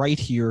based right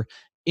here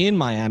in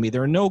Miami.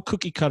 There are no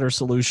cookie cutter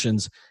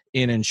solutions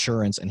in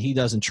insurance, and he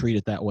doesn't treat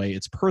it that way.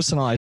 It's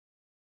personalized.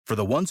 For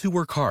the ones who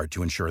work hard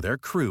to ensure their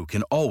crew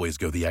can always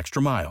go the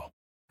extra mile,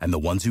 and the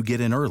ones who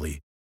get in early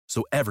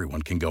so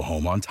everyone can go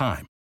home on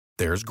time,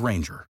 there's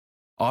Grainger,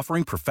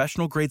 offering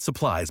professional-grade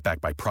supplies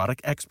backed by product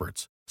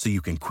experts so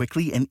you can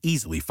quickly and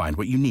easily find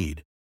what you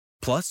need.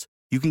 Plus,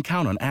 you can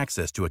count on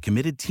access to a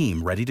committed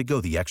team ready to go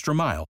the extra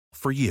mile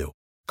for you.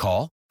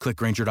 Call, click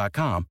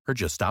Grainger.com, or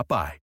just stop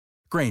by.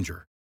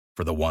 Grainger,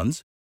 for the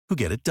ones who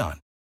get it done.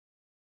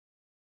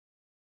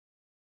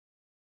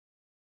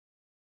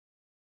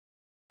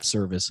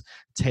 Service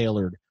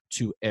tailored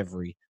to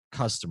every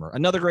customer.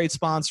 Another great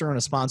sponsor and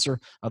a sponsor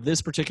of this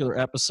particular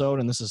episode,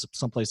 and this is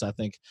someplace I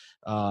think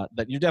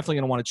that you're definitely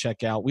going to want to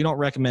check out. We don't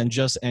recommend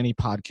just any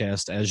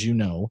podcast, as you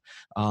know,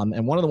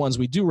 and one of the ones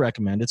we do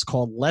recommend, it's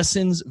called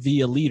Lessons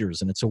via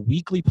Leaders, and it's a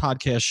weekly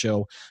podcast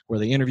show where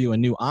they interview a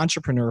new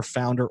entrepreneur,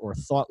 founder, or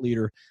thought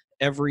leader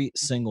every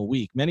single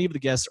week. Many of the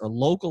guests are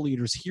local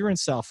leaders here in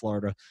South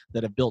Florida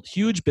that have built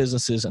huge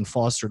businesses and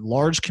fostered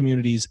large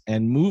communities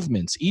and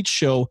movements. Each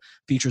show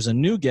features a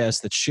new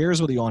guest that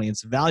shares with the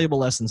audience valuable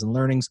lessons and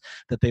learnings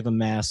that they've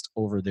amassed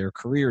over their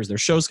careers. Their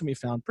shows can be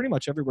found pretty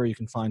much everywhere you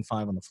can find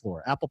 5 on the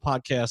Floor. Apple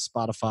Podcasts,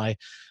 Spotify,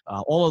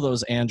 all of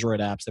those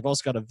Android apps. They've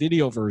also got a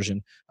video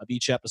version of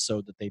each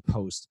episode that they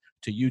post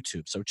to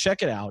YouTube. So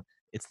check it out.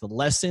 It's the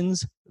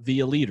Lessons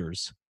via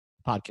Leaders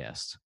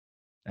podcast.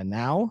 And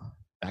now,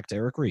 back to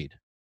Eric Reid.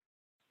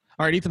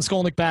 All right, Ethan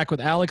Skolnick back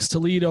with Alex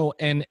Toledo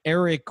and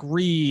Eric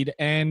Reid.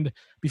 And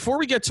before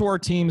we get to our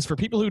teams, for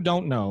people who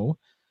don't know,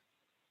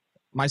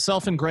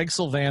 myself and Greg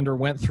Sylvander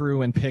went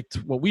through and picked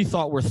what we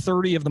thought were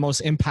 30 of the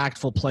most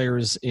impactful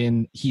players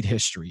in Heat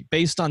history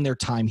based on their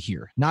time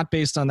here, not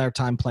based on their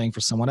time playing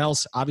for someone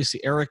else. Obviously,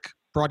 Eric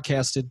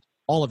broadcasted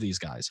all of these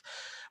guys.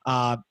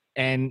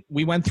 And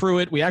we went through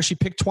it. We actually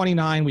picked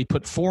 29. We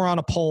put 4 on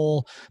a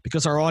poll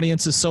because our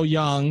audience is so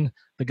young.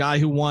 The guy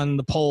who won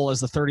the poll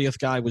as the 30th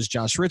guy was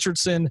Josh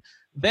Richardson.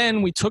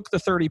 Then we took the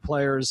 30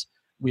 players,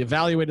 We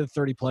evaluated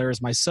 30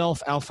 players.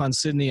 Myself, Alphonse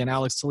Sidney, and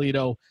Alex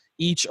Toledo,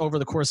 each over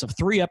the course of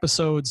 3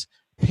 episodes,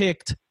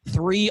 picked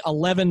 3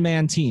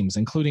 11-man teams,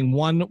 including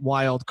 1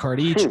 wild card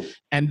each.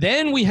 And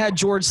then we had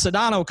George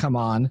Sedano come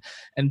on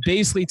and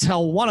basically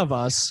tell one of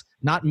us,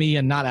 not me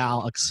and not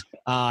Alex,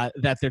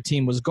 that their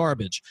team was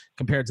garbage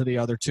compared to the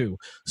other 2.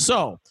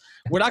 So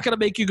we're not going to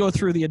make you go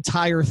through the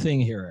entire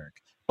thing here, Eric,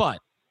 but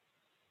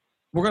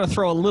we're going to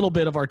throw a little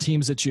bit of our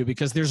teams at you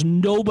because there's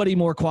nobody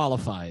more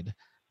qualified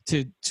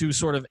to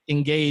sort of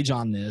engage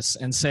on this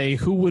and say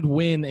who would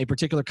win a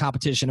particular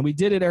competition. And we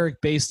did it, Eric,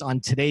 based on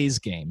today's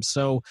game.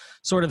 So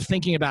sort of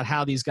thinking about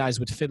how these guys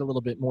would fit a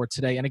little bit more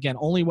today. And again,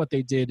 only what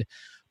they did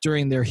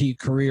during their Heat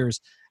careers.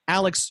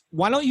 Alex,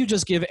 why don't you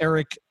just give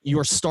Eric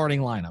your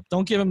starting lineup?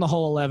 Don't give him the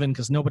whole 11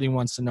 because nobody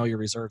wants to know your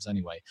reserves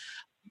anyway.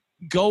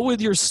 Go with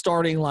your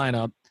starting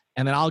lineup,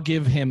 and then I'll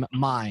give him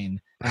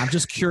mine. And I'm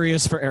just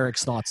curious for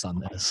Eric's thoughts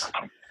on this.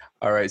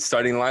 All right,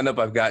 starting lineup,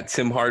 I've got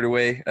Tim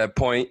Hardaway at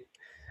point.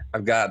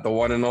 I've got the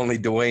one and only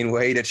Dwayne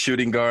Wade at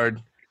shooting guard.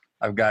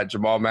 I've got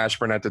Jamal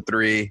Mashburn at the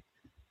 3.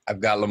 I've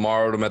got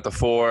Lamar Odom at the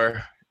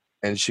 4.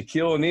 And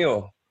Shaquille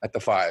O'Neal at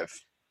the 5.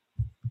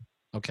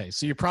 Okay,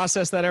 so you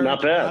process that, Eric?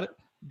 Not bad.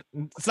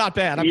 It's not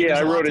bad.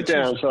 I wrote it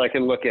down so I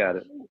can look at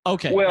it.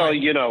 Okay. Well,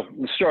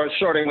 right.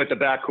 Starting with the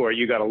backcourt,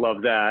 you got to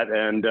love that.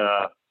 And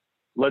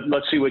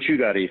let's see what you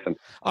got, Ethan.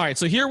 All right,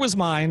 so here was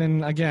mine.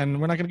 And, again,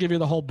 we're not going to give you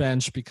the whole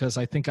bench because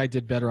I think I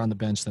did better on the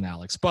bench than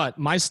Alex. But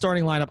my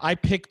starting lineup, I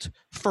picked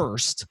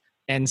first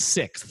and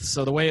 6th.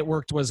 So the way it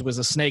worked was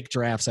a snake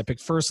draft. So I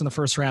picked first in the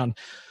first round.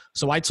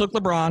 So I took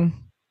LeBron.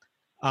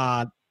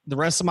 The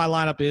rest of my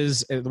lineup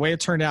is the way it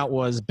turned out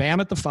was Bam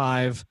at the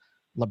 5,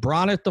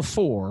 LeBron at the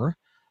 4,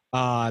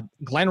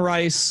 Glenn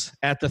Rice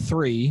at the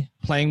 3,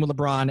 playing with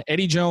LeBron,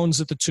 Eddie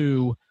Jones at the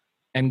 2,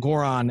 and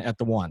Goran at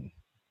the 1.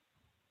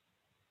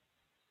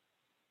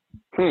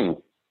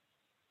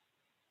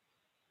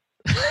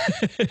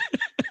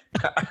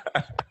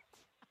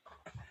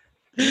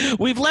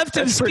 We've left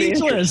him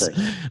speechless.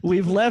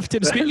 We've left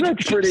him speechless.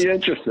 That's pretty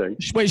interesting.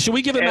 Wait, should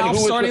we give him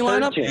Alf's starting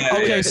lineup?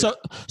 Okay, so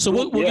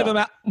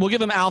we'll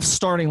give him Alf's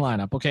starting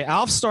lineup. Okay,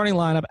 Alf's starting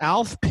lineup.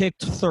 Alf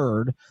picked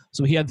 3rd,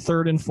 so he had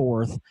 3rd and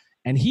 4th,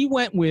 and he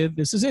went with,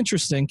 this is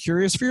interesting,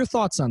 curious for your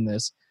thoughts on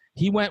this,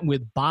 he went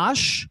with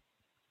Bosh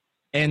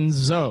and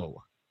Zoe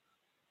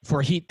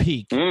for Heat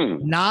Peak,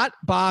 not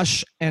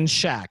Bosh and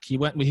Shaq.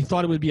 He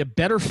thought it would be a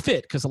better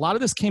fit because a lot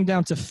of this came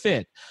down to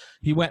fit.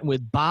 He went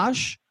with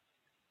Bosh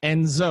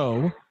and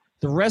Zoe.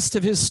 The rest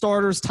of his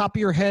starters, top of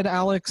your head,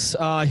 Alex,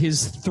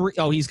 his 3.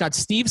 Oh, he's got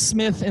Steve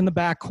Smith in the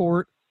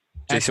backcourt.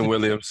 Jason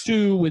Williams.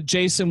 2 with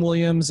Jason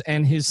Williams,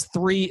 and his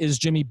 3 is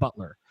Jimmy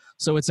Butler.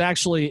 So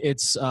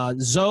it's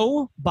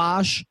Zoe,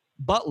 Bosh,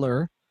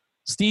 Butler,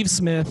 Steve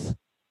Smith,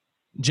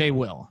 Jay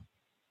Will,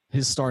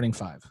 his starting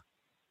 5.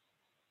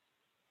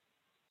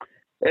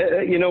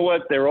 You know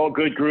what? They're all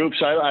good groups.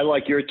 I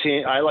like your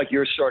team. I like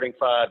your starting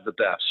 5 the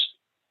best.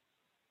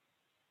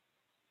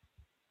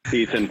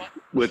 Ethan,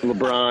 with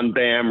LeBron,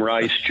 Bam,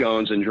 Rice,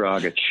 Jones, and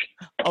Dragic.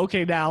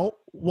 Okay, now,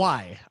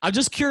 why? I'm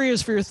just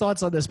curious for your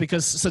thoughts on this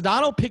because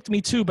Sedano picked me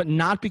too, but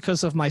not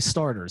because of my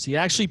starters. He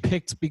actually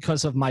picked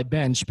because of my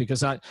bench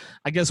because I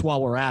guess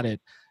while we're at it,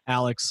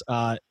 Alex,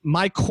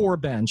 my core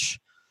bench,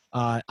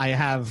 I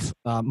have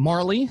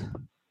Marley,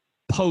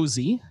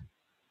 Posey,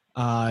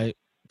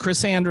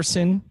 Chris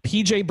Anderson,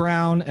 P.J.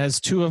 Brown as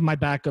 2 of my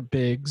backup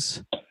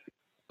bigs.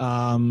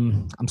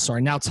 I'm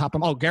sorry, now top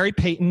him. Oh, Gary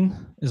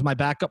Payton is my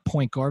backup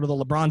point guard,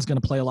 although LeBron's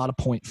going to play a lot of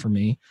point for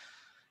me.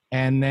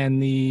 And then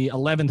the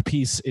 11th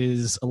piece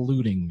is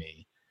eluding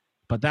me.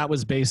 But that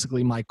was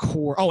basically my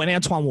core. Oh, and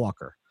Antoine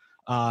Walker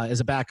as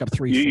a backup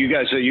 3. You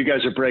guys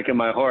are breaking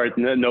my heart.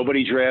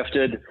 Nobody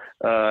drafted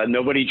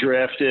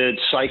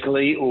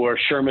Cycli or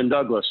Sherman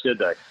Douglas, did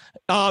they?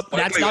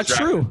 That's not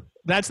true.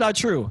 That's not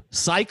true.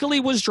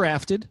 Cycli was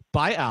drafted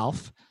by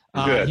Alf.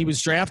 He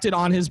was drafted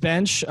on his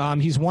bench.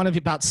 He's one of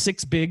about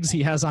 6 bigs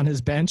he has on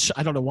his bench.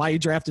 I don't know why he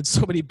drafted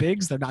so many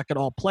bigs. They're not going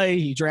to all play.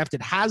 He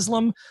drafted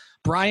Haslam,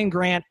 Brian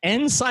Grant,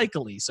 and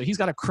Cycli. So he's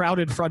got a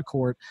crowded front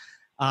court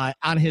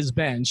on his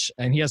bench,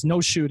 and he has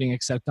no shooting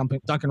except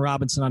Duncan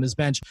Robinson on his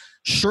bench.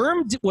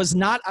 Sherm was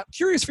not – I'm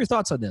curious for your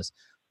thoughts on this.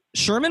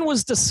 Sherman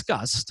was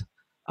discussed.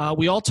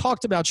 We all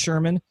talked about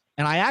Sherman,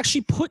 and I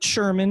actually put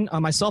Sherman,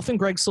 myself and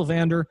Greg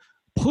Sylvander,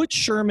 put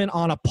Sherman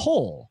on a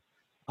poll.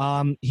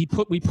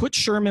 We put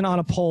Sherman on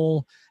a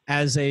poll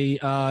as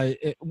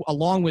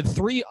along with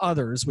 3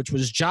 others, which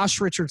was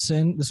Josh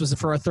Richardson. This was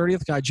for our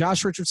 30th guy.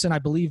 Josh Richardson, I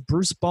believe,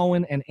 Bruce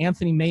Bowen, and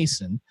Anthony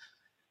Mason.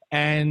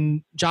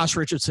 And Josh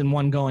Richardson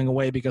won going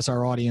away because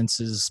our audience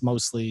is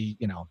mostly,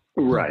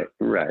 Right.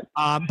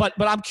 But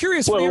I'm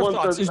curious for your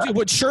thoughts.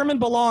 Would Sherman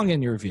belong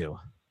in your view?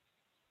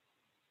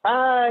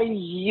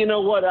 You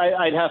know what?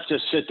 I'd have to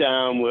sit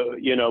down with,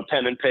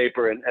 pen and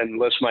paper and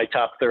list my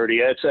top 30.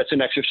 That's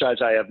an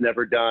exercise I have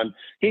never done.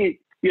 I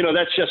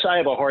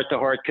have a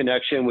heart-to-heart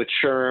connection with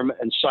Sherm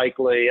and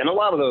Cycli and a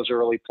lot of those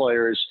early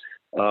players.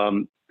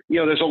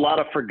 There's a lot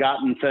of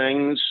forgotten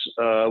things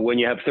when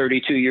you have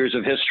 32 years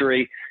of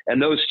history,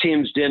 and those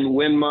teams didn't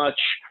win much.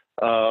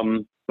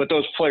 but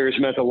those players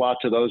meant a lot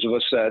to those of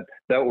us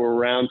that were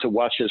around to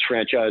watch this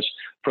franchise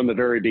from the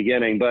very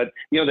beginning. But,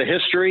 the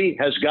history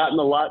has gotten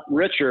a lot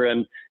richer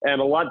and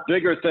a lot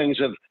bigger things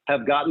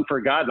have gotten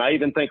forgotten. I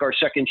even think our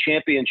second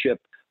championship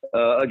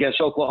against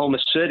Oklahoma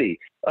City,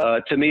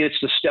 to me, it's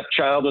the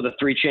stepchild of the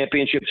 3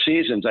 championship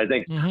seasons. I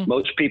think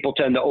most people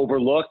tend to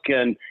overlook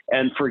and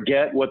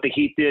forget what the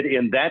Heat did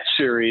in that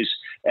series.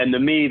 And to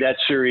me, that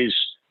series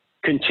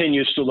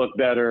continues to look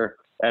better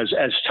as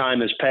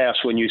time has passed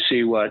when you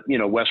see what,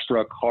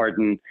 Westbrook,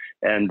 Harden,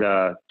 and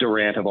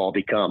Durant have all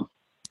become.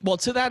 Well,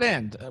 to that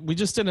end, we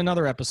just did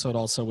another episode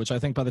also, which I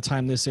think by the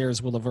time this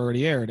airs will have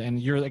already aired. And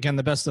you're, again,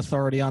 the best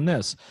authority on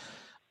this.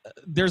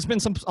 There's been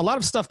a lot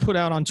of stuff put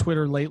out on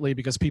Twitter lately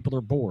because people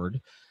are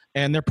bored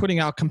and they're putting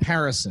out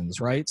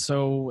comparisons, right?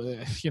 So,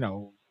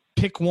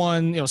 pick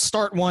one,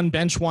 start one,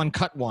 bench one,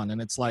 cut one.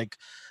 And it's like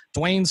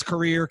Dwayne's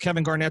career,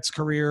 Kevin Garnett's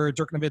career,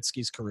 Dirk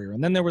Nowitzki's career.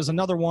 And then there was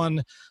another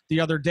one the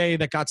other day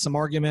that got some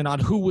argument on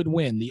who would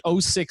win, the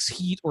 06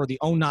 Heat or the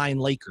 09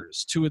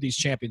 Lakers, 2 of these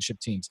championship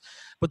teams.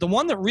 But the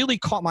one that really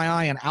caught my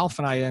eye and Alf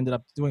and I ended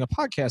up doing a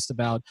podcast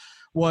about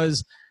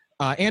was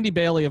Andy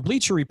Bailey of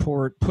Bleacher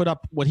Report put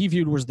up what he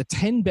viewed was the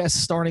 10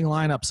 best starting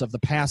lineups of the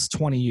past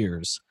 20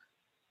 years.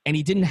 And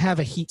he didn't have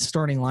a Heat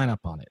starting lineup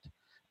on it.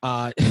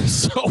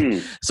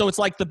 So it's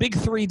like the big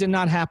 3 did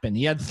not happen.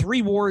 He had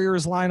 3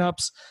 Warriors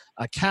lineups,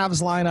 a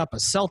Cavs lineup, a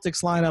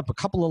Celtics lineup, a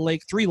couple of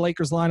 3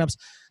 Lakers lineups.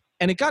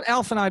 And it got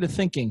Alf and I to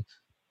thinking,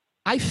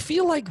 I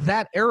feel like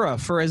that era,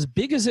 for as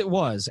big as it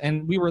was,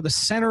 and we were the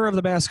center of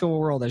the basketball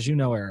world, as you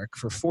know, Eric,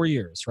 for 4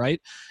 years, right?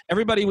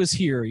 Everybody was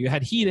here. You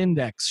had Heat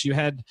Index. You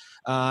had,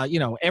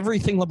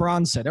 everything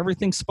LeBron said,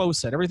 everything Spo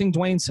said, everything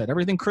Dwayne said,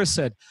 everything Chris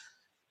said.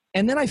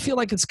 And then I feel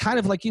like it's kind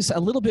of, like you said, a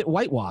little bit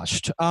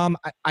whitewashed.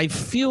 I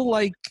feel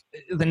like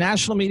the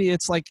national media,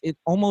 it's like it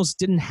almost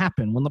didn't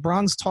happen. When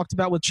LeBron's talked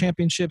about with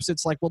championships,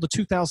 it's like, well, the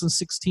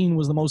 2016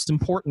 was the most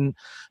important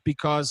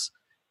because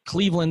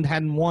Cleveland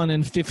hadn't won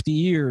in 50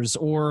 years,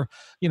 or,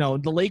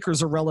 the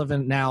Lakers are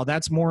relevant now.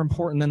 That's more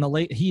important than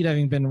the Heat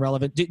having been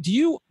relevant. Do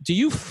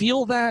you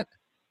feel that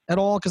at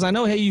all? Because I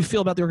know how you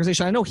feel about the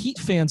organization. I know Heat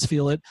fans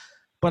feel it,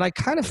 but I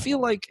kind of feel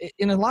like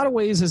in a lot of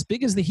ways, as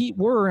big as the Heat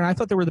were, and I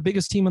thought they were the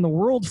biggest team in the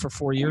world for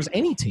 4 years,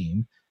 any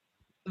team,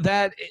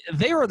 that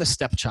they are the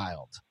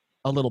stepchild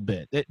a little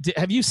bit.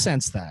 Have you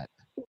sensed that?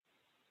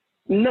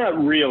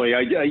 Not really.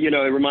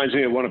 It reminds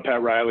me of one of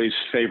Pat Riley's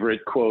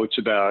favorite quotes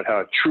about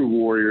how true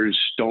warriors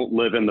don't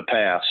live in the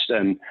past,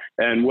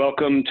 and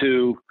welcome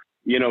to,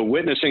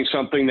 witnessing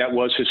something that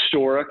was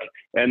historic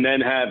and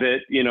then have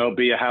it,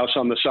 be a house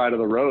on the side of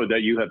the road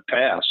that you have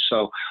passed.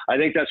 So I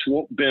think that's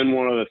been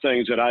one of the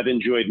things that I've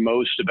enjoyed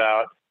most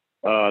about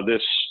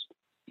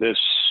this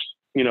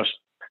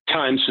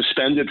time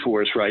suspended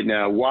for us right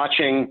now.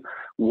 Watching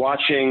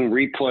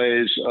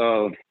replays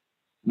of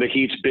the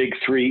Heat's Big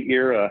 3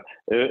 era,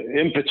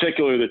 in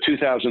particular the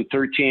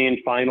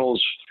 2013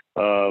 finals,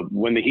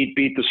 when the Heat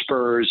beat the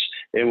Spurs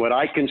in what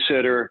I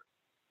consider,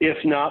 if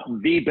not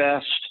the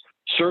best,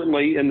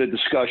 certainly in the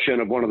discussion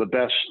of one of the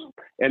best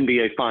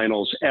NBA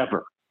finals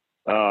ever.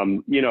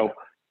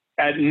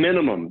 At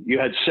minimum, you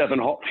had 7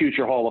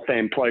 future Hall of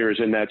Fame players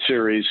in that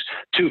series,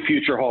 2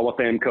 future Hall of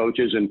Fame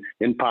coaches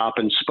in Pop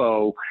and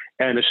Spo,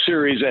 and a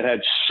series that had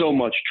so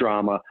much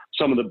drama,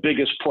 some of the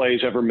biggest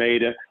plays ever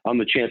made on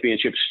the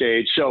championship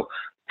stage. So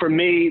for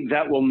me,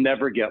 that will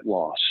never get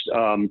lost.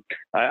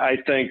 I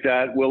think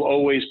that will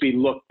always be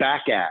looked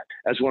back at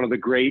as one of the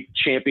great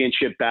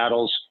championship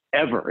battles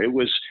ever. It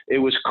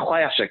was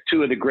classic.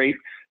 2 of the great,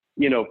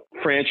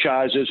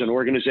 franchises and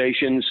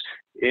organizations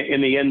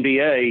in the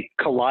NBA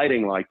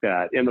colliding like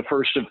that in the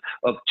first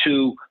of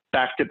 2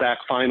 back-to-back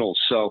finals.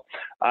 So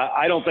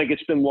I don't think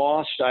it's been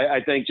lost. I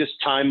think just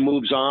time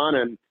moves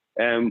on,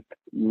 and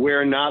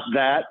we're not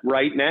that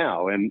right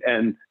now.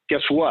 And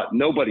guess what?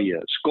 Nobody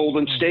is.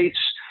 Golden State's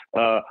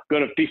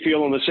going to be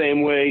feeling the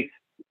same way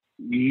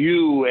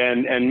you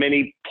and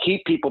many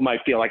Heat people might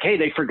feel like, hey,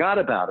 they forgot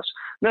about us.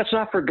 And that's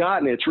not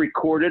forgotten. It's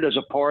recorded as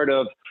a part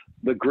of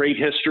the great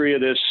history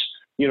of this,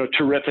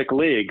 terrific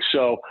league.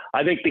 So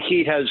I think the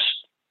Heat has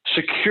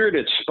secured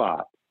its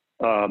spot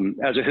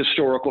as a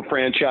historical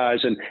franchise.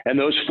 And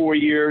those 4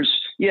 years,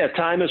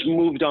 time has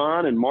moved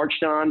on and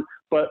marched on,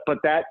 but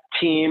that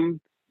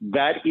team,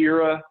 that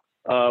era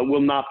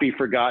will not be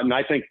forgotten.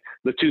 I think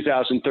the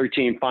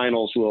 2013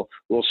 finals will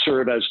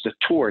serve as the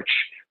torch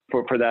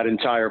for that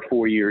entire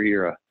 4-year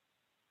era.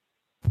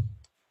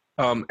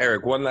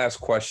 Eric, one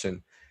last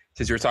question.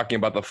 Since you're talking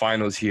about the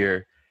finals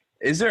here,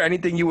 is there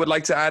anything you would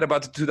like to add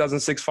about the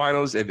 2006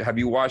 finals? Have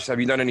you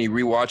done any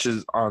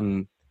rewatches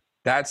on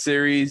that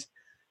series?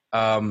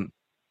 Dwayne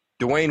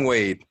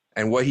Wade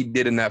and what he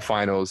did in that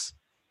finals.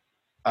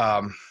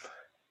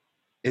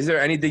 Is there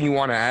anything you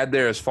want to add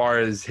there as far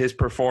as his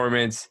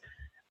performance,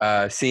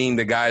 seeing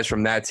the guys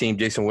from that team,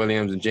 Jason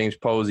Williams and James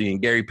Posey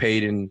and Gary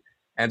Payton,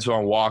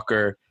 Antoine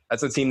Walker?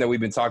 That's a team that we've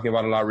been talking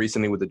about a lot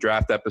recently with the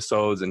draft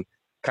episodes, and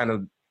kind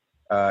of,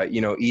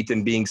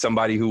 Ethan being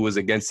somebody who was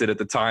against it at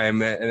the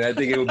time. And I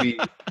think it would be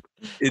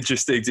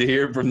interesting to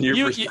hear from your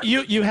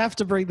perspective. You have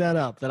to bring that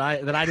up, that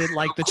I didn't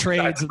like the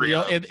trades in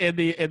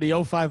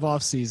the 05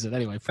 offseason.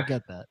 Anyway,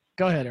 forget that.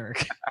 Go ahead,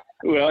 Eric.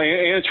 Well,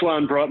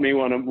 Antoine brought me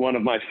one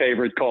of my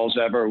favorite calls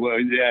ever,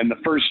 and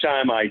the first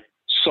time I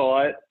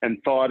saw it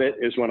and thought it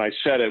is when I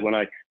said it,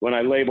 when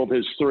I labeled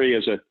his three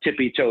as a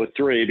tippy toe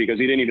three, because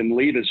he didn't even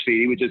leave his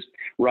feet. He would just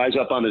rise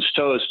up on his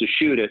toes to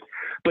shoot it.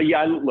 But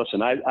yeah, listen,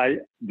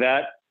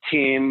 that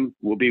team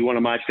will be one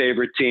of my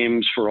favorite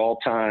teams for all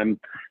time.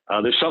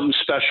 There's something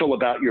special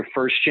about your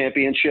first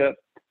championship.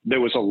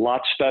 There was a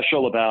lot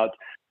special about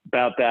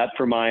that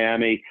for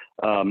Miami.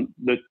 A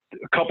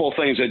couple of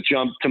things that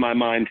jumped to my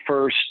mind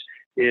first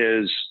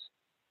is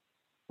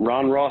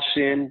Ron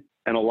Rothstein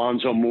and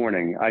Alonzo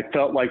Mourning. I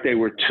felt like they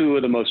were two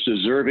of the most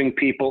deserving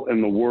people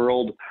in the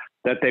world,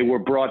 that they were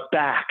brought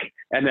back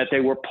and that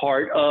they were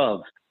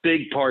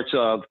big parts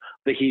of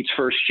the Heat's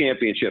first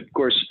championship. Of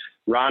course,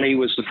 Ronnie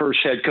was the first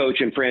head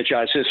coach in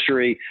franchise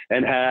history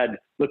and had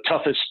the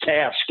toughest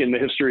task in the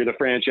history of the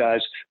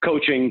franchise,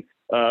 coaching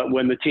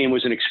when the team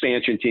was an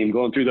expansion team,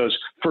 going through those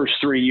first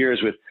 3 years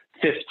with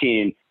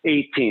 15,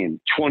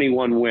 18,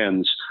 21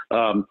 wins.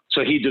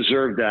 So he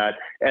deserved that.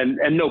 And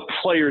no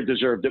player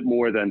deserved it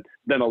more than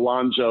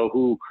Alonzo,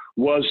 who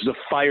was the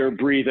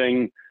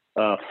fire-breathing,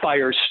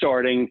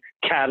 fire-starting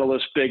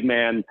catalyst big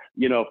man,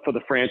 for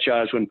the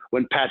franchise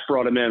when Pat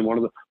brought him in. One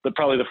of the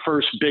probably the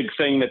first big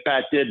thing that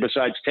Pat did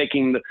besides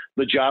taking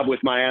the job with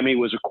Miami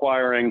was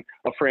acquiring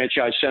a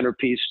franchise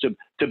centerpiece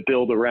to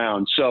build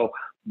around. So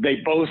they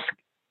both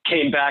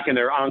came back in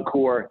their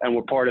encore and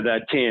were part of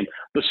that team.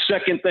 The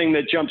second thing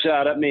that jumps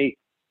out at me,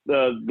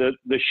 the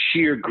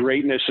sheer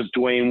greatness of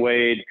Dwayne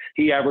Wade.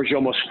 He averaged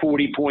almost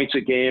 40 points a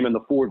game in the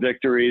 4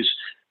 victories.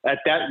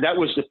 That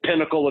was the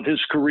pinnacle of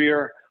his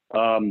career.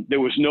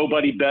 There was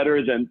nobody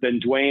better than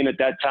Dwayne at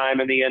that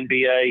time in the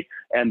NBA,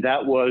 and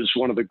that was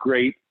one of the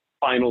great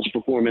finals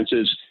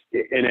performances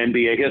in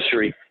NBA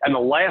history. And the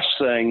last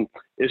thing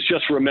is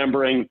just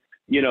remembering,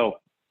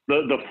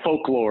 the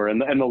folklore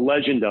and the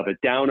legend of it,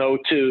 down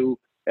 0-2,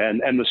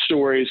 and the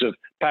stories of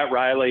Pat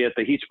Riley at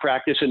the Heat's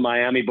practice in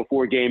Miami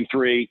before Game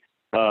 3,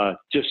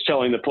 just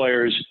telling the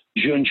players,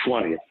 June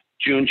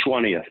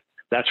 20th.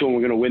 That's when we're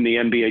going to win the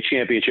NBA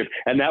championship.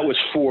 And that was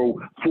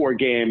four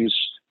games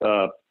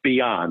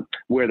beyond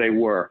where they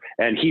were.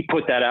 And he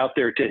put that out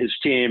there to his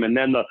team. And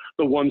then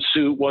the one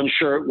suit, one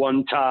shirt,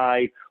 one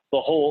tie,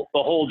 the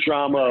whole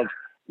drama of,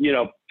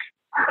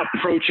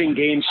 approaching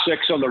Game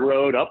 6 on the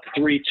road, up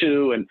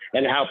 3-2,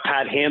 and how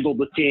Pat handled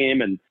the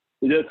team. And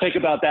think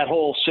about that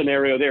whole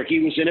scenario there. He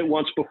was in it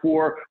once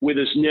before with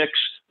his Knicks,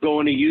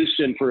 going to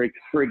Houston for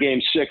a Game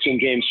 6 and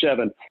Game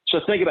 7. So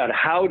think about it.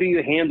 How do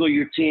you handle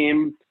your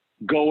team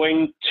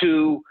going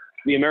to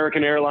the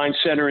American Airlines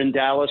Center in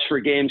Dallas for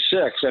Game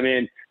 6? I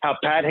mean, how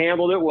Pat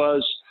handled it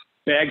was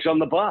bags on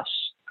the bus,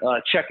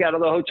 check out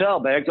of the hotel,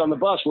 bags on the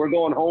bus. We're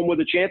going home with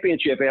a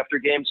championship after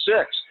Game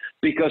 6,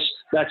 because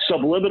that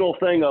subliminal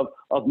thing of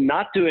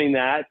not doing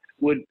that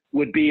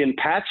would be in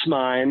Pat's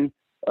mind,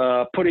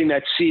 putting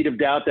that seed of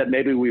doubt that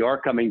maybe we are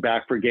coming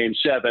back for Game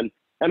 7.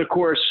 And of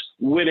course,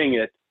 winning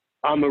it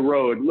on the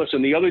road.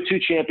 Listen, the other 2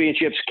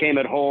 championships came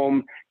at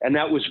home, and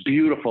that was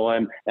beautiful.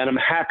 And I'm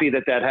happy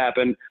that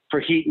happened for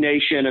Heat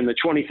Nation and the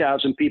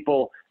 20,000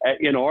 people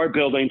in our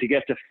building to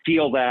get to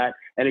feel that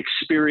and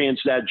experience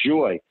that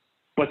joy.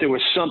 But there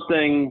was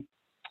something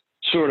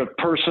sort of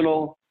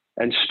personal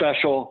and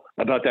special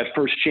about that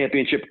first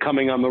championship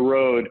coming on the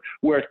road,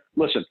 where,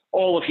 listen,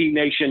 all of Heat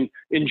Nation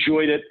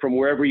enjoyed it from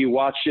wherever you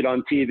watched it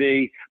on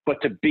TV, but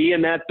to be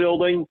in that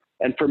building,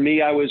 and for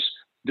me, I was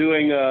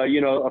doing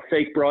a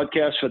fake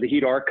broadcast for the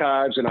Heat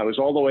Archives, and I was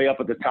all the way up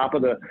at the top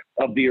of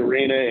the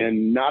arena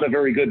and not a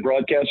very good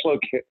broadcast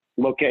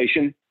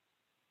location.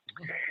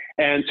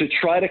 And to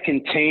try to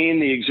contain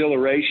the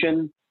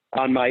exhilaration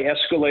on my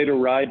escalator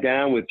ride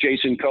down with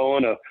Jason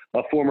Cohen,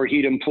 a former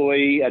Heat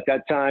employee at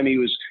that time, he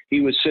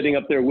was sitting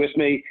up there with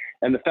me,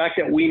 and the fact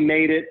that we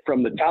made it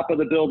from the top of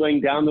the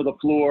building down to the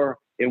floor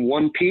in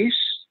one piece,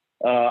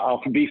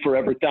 I'll be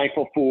forever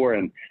thankful for.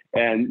 And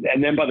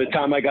then by the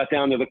time I got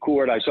down to the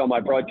court, I saw my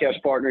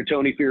broadcast partner,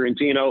 Tony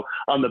Fiorentino,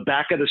 on the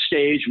back of the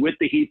stage with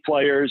the Heat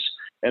players.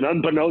 And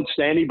unbeknownst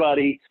to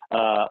anybody,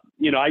 I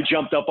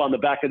jumped up on the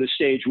back of the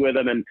stage with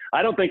him. And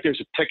I don't think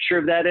there's a picture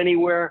of that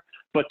anywhere,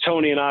 but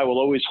Tony and I will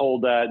always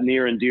hold that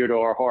near and dear to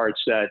our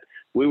hearts, that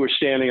we were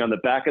standing on the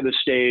back of the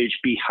stage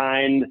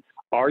behind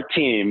our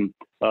team,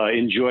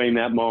 enjoying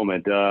that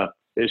moment.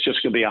 It's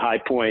just going to be a high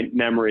point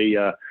memory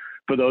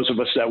for those of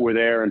us that were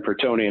there, and for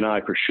Tony and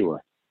I, for sure.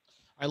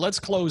 All right,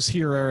 let's close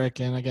here, Eric.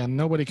 And again,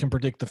 nobody can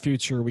predict the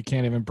future. We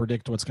can't even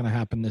predict what's going to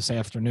happen this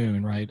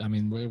afternoon, right? I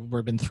mean,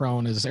 we've been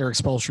thrown, as Eric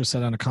Spoelstra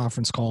said on a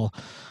conference call,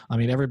 I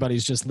mean,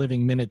 everybody's just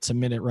living minute to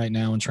minute right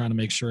now and trying to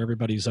make sure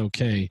everybody's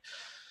okay.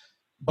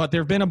 But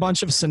there have been a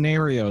bunch of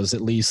scenarios,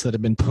 at least, that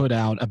have been put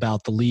out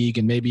about the league,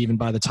 and maybe even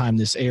by the time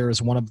this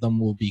airs, one of them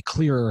will be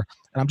clearer.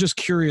 And I'm just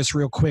curious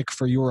real quick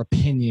for your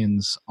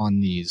opinions on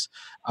these.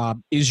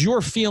 Is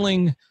your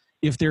feeling,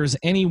 if there's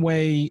any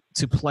way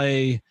to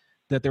play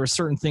that there are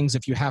certain things,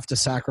 if you have to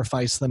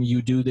sacrifice them,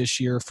 you do this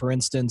year. For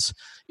instance,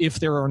 if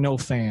there are no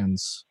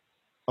fans,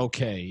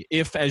 okay.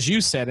 If, as you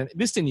said, and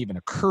this didn't even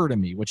occur to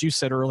me, what you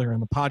said earlier in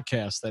the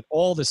podcast, that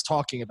all this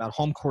talking about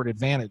home court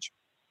advantage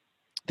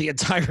the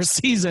entire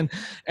season,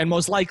 and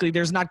most likely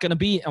there's not going to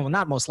be, well,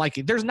 not most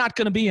likely, there's not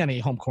going to be any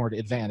home court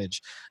advantage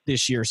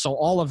this year. So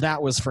all of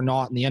that was for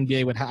naught, and the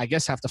NBA would, I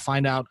guess, have to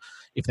find out,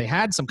 if they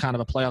had some kind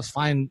of a playoffs,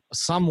 find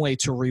some way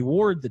to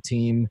reward the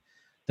team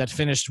that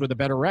finished with a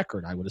better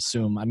record, I would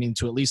assume. I mean,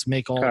 to at least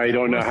make all. I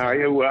don't know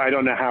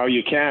how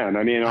you can.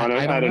 I mean,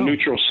 at a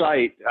neutral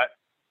site.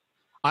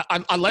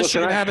 Unless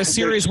you're going to have a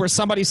series where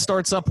somebody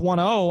starts up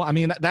 1-0, I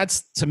mean,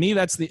 that's, to me,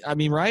 that's the, I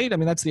mean, right? I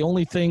mean, that's the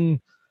only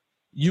thing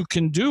you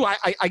can do.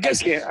 I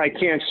guess I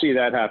can't see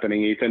that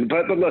happening, Ethan.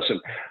 But listen,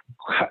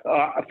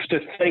 to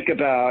think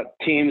about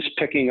teams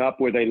picking up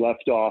where they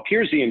left off,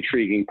 here's the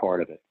intriguing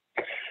part of it.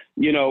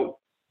 You know,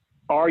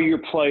 are your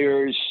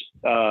players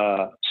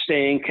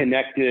staying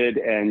connected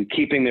and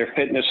keeping their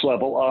fitness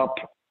level up?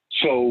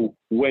 So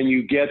when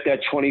you get that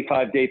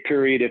 25-day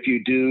period, if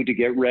you do, to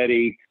get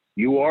ready,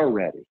 you are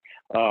ready.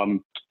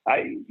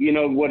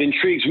 What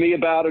intrigues me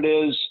about it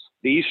is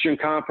the Eastern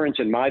Conference,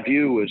 in my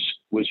view,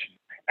 was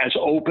as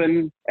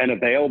open and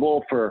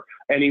available for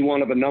any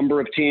one of a number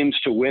of teams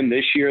to win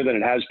this year than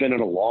it has been in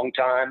a long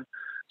time.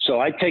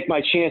 So I take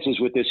my chances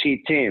with this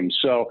Heat team.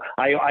 So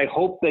I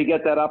hope they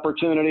get that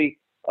opportunity.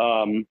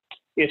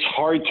 It's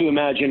hard to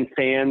imagine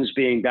fans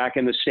being back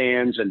in the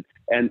stands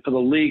and for the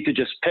league to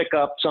just pick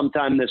up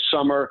sometime this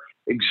summer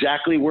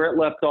exactly where it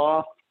left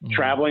off,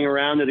 traveling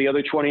around to the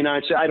other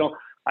 29. So I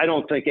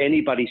don't think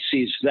anybody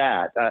sees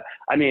that.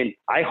 I mean,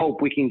 I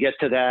hope we can get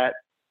to that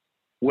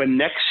when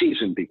next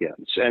season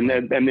begins. And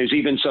there's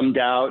even some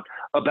doubt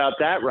about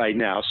that right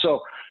now. So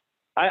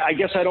I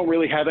guess I don't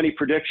really have any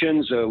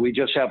predictions. We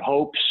just have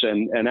hopes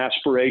and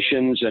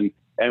aspirations,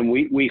 and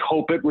we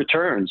hope it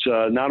returns,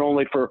 not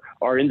only for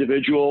our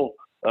individual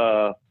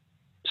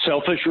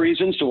selfish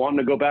reasons to wanting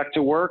to go back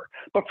to work,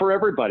 but for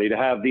everybody to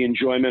have the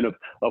enjoyment of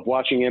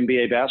watching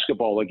NBA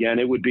basketball again.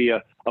 It would be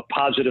a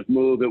positive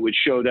move. It would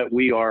show that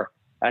we are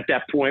at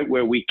that point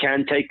where we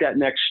can take that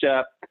next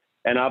step.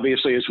 And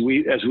obviously, as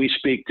we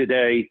speak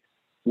today,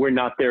 we're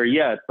not there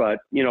yet, but,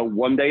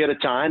 one day at a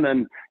time,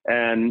 and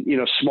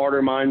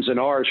smarter minds than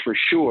ours for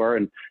sure.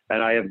 And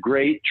I have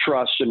great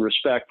trust and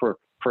respect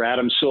for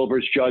Adam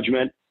Silver's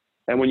judgment.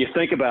 And when you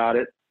think about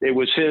it, it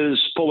was his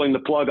pulling the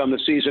plug on the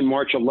season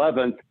March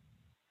 11th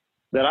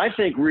that I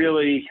think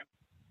really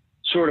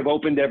sort of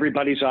opened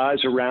everybody's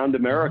eyes around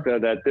America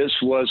that this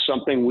was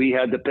something we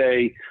had to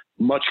pay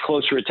much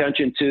closer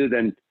attention to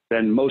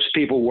than most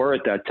people were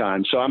at that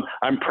time. So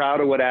I'm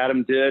proud of what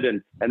Adam did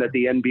and that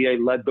the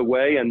NBA led the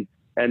way.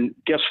 And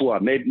guess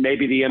what?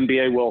 Maybe the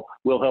NBA will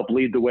help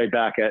lead the way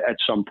back at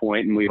some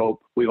point, and we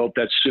hope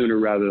that's sooner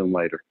rather than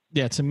later.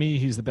 Yeah, to me,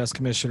 he's the best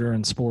commissioner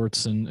in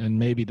sports and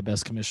maybe the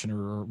best commissioner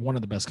or one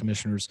of the best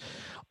commissioners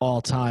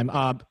all time.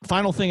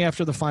 Final thing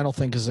after the final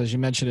thing, because as you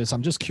mentioned this,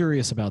 I'm just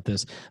curious about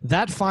this.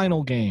 That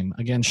final game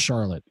against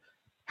Charlotte,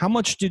 how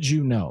much did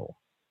you know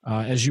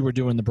as you were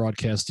doing the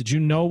broadcast? Did you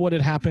know what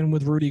had happened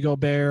with Rudy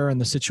Gobert and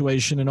the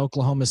situation in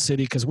Oklahoma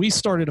City? Because we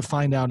started to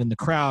find out in the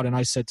crowd, and I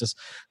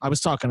was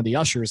talking to the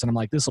ushers, and I'm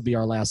like, this will be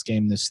our last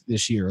game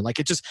this year. Like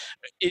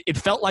it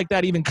felt like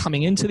that even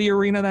coming into the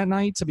arena that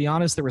night. To be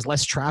honest, there was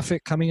less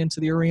traffic coming into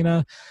the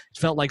arena. It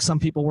felt like some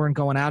people weren't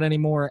going out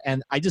anymore,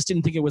 and I just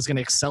didn't think it was going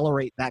to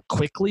accelerate that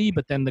quickly.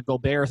 But then the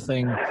Gobert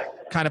thing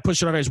kind of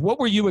pushed it on edge. What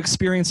were you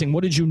experiencing?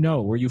 What did you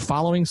know? Were you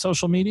following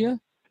social media?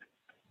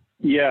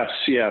 Yes.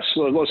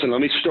 Well, listen,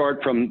 let me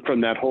start from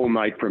that whole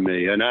night for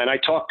me. And I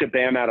talked to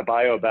Bam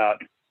Adebayo about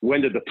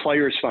when did the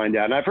players find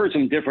out. And I've heard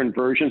some different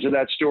versions of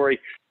that story.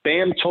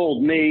 Bam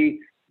told me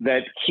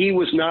that he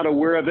was not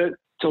aware of it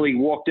till he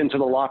walked into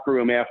the locker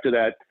room after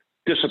that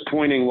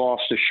disappointing loss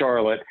to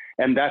Charlotte.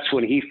 And that's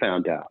when he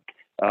found out.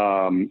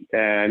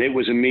 And it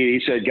was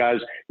immediate. He said, guys,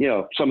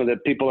 some of the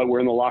people that were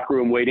in the locker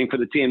room waiting for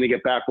the team to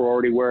get back were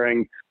already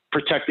wearing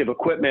protective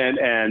equipment.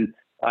 And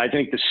I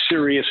think the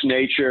serious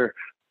nature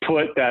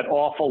put that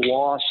awful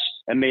loss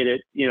and made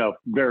it,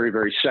 very,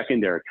 very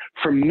secondary.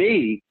 For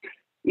me,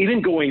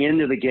 even going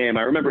into the game,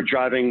 I remember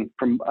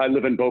I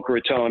live in Boca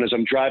Raton, as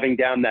I'm driving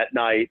down that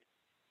night,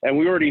 and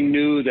we already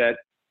knew that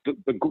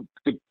the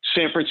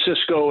San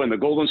Francisco and the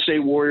Golden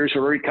State Warriors had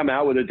already come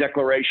out with a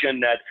declaration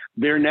that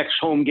their next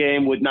home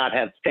game would not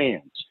have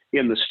fans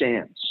in the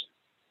stands.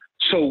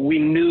 So we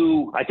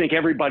knew, I think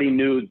everybody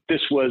knew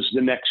this was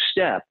the next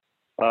step.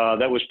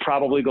 That was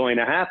probably going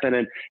to happen.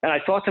 And I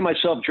thought to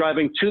myself,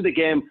 driving to the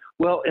game,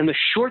 well, in the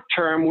short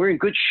term, we're in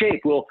good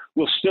shape. We'll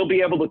still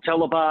be able to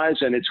televise,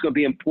 and it's going to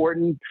be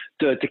important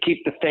to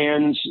keep the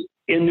fans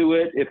into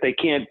it. If they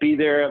can't be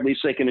there, at least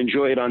they can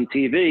enjoy it on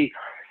TV.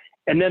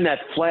 And then that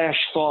flash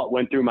thought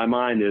went through my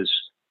mind is,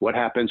 what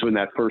happens when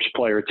that first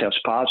player tests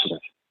positive?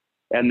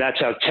 And that's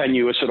how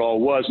tenuous it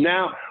all was.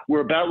 Now we're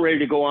about ready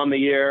to go on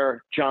the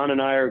air. John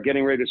and I are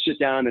getting ready to sit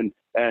down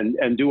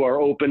and do our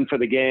open for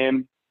the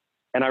game.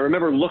 And I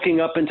remember looking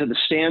up into the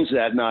stands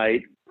that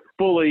night,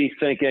 fully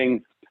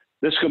thinking,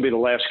 this is going to be the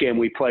last game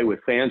we play with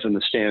fans in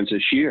the stands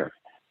this year.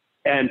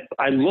 And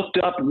I looked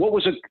up it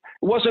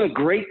wasn't a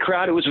great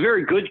crowd. It was a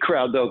very good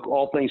crowd, though,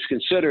 all things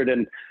considered.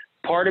 And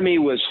part of me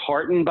was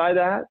heartened by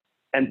that.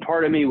 And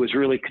part of me was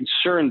really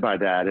concerned by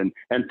that and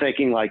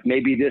thinking like,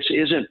 maybe this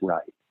isn't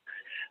right.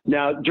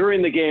 Now,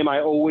 during the game, I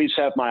always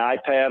have my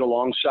iPad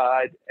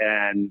alongside,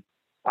 and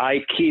I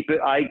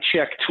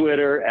check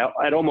Twitter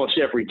at almost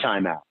every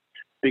timeout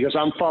because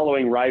I'm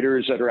following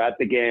writers that are at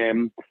the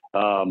game.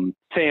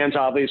 Fans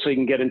obviously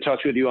can get in touch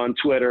with you on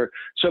Twitter.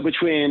 So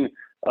between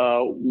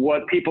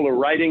what people are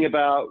writing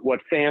about, what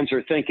fans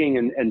are thinking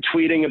and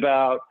tweeting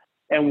about,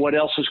 and what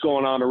else is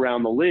going on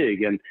around the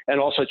league, and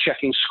also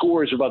checking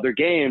scores of other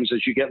games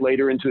as you get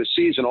later into a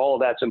season, all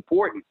of that's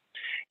important.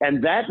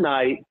 And that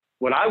night,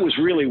 what I was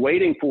really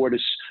waiting for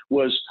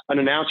was an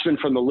announcement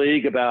from the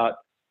league about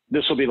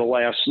this will be the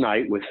last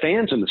night with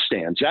fans in the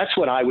stands. That's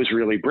what I was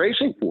really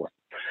bracing for.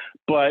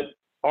 But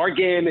our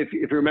game, if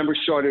you remember,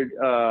 started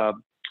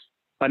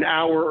an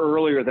hour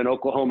earlier than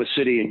Oklahoma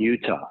City and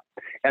Utah.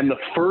 And the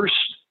first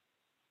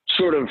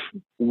sort of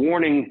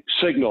warning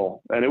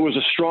signal, and it was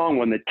a strong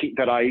one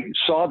that I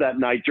saw that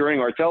night during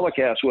our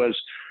telecast, was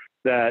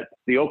that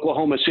the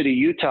Oklahoma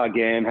City-Utah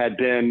game had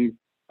been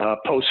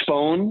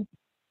postponed.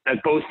 And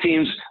both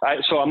teams,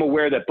 so I'm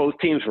aware that both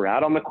teams were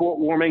out on the court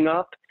warming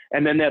up,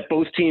 and then that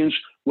both teams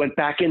went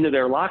back into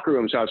their locker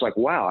rooms. I was like,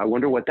 wow, I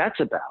wonder what that's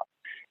about.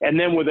 And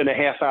then within a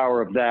half hour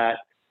of that,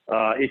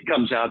 it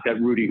comes out that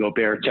Rudy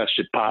Gobert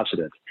tested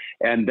positive.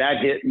 And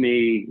that hit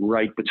me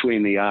right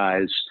between the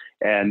eyes.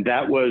 And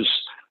that was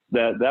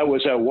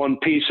that one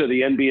piece of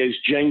the NBA's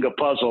Jenga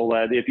puzzle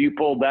that if you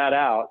pulled that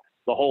out,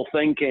 the whole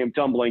thing came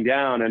tumbling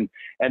down.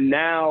 And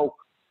now,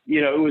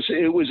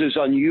 it was as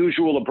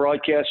unusual a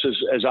broadcast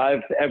as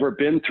I've ever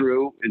been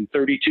through in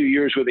 32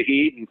 years with the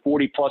Heat and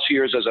 40 plus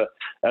years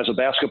as a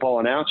basketball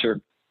announcer,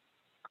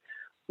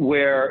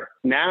 where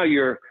now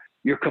you're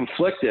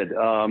conflicted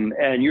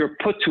and you're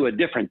put to a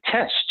different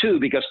test too,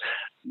 because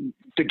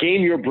the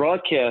game you're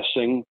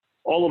broadcasting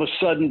all of a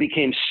sudden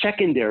became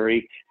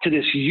secondary to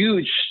this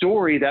huge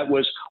story that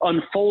was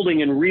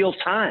unfolding in real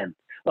time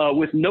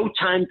with no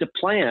time to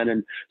plan.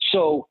 And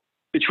so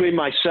between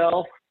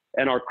myself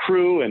and our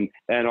crew and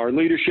our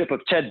leadership of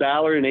Ted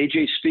Ballard and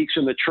AJ Speaks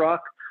in the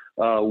truck,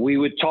 we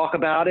would talk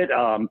about it,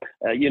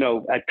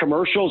 at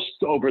commercials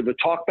over the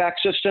talkback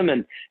system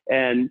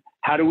and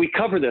how do we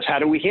cover this? How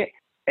do we hit?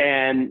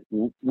 And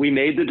we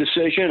made the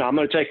decision, I'm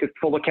going to take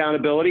full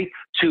accountability,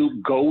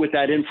 to go with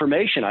that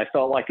information. I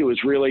felt like it was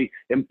really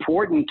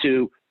important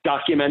to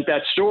document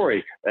that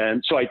story.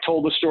 And so I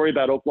told the story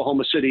about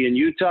Oklahoma City and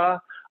Utah.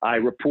 I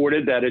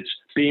reported that it's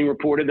being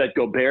reported that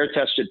Gobert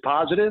tested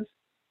positive.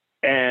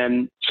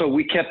 And so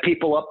we kept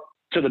people up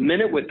to the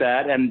minute with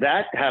that. And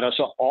that had us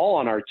all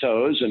on our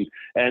toes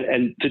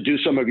and to do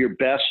some of your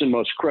best and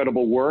most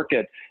credible work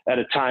at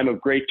a time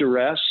of great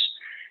duress.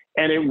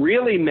 And it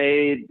really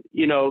made,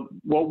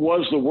 what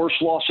was the worst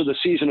loss of the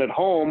season at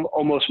home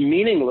almost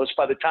meaningless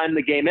by the time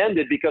the game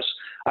ended, because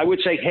I would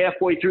say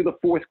halfway through the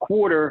fourth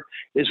quarter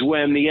is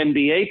when the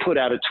NBA put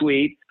out a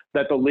tweet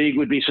that the league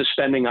would be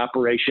suspending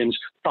operations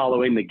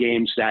following the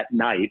games that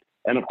night.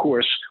 And of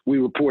course, we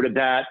reported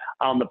that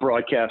on the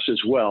broadcast as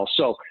well.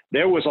 So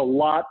there was a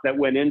lot that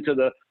went into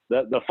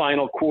the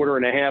final quarter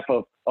and a half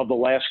of the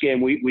last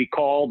game we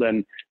called.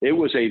 And it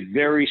was a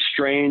very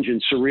strange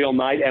and surreal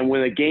night. And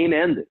when the game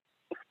ended,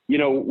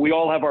 we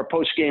all have our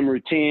post-game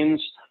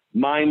routines.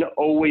 Mine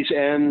always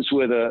ends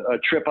with a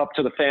trip up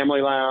to the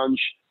family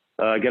lounge,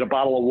 get a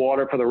bottle of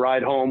water for the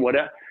ride home,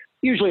 whatever.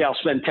 Usually I'll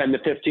spend 10 to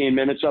 15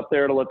 minutes up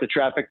there to let the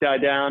traffic die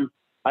down.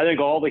 I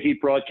think all the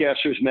Heat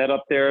broadcasters met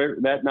up there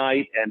that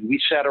night, and we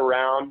sat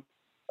around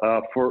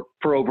for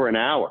over an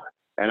hour.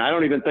 And I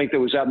don't even think there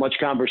was that much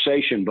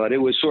conversation, but it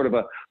was sort of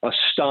a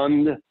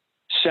stunned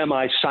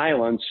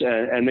semi-silence.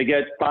 And they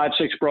get 5-6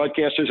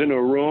 broadcasters into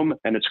a room,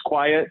 and it's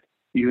quiet.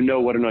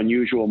 What an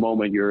unusual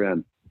moment you're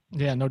in.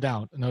 Yeah, no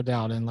doubt.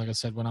 And like I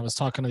said, when I was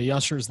talking to the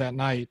ushers that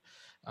night,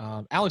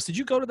 Alex, did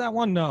you go to that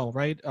one? No,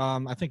 right?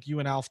 I think you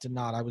and Alf did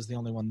not. I was the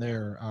only one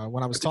there.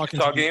 When I was talking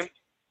to game?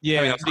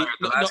 Yeah,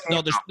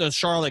 the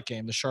Charlotte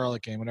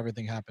game when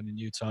everything happened in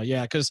Utah.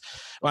 Yeah, because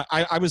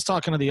I was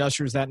talking to the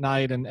ushers that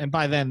night, and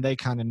by then they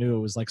kind of knew.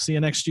 It was like, see you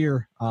next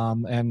year.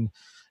 And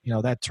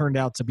that turned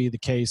out to be the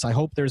case. I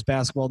hope there's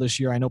basketball this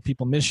year. I know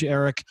people miss you,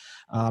 Eric.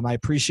 I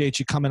appreciate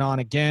you coming on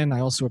again.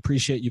 I also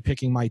appreciate you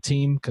picking my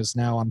team, because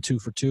now I'm 2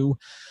 for 2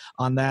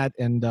 on that.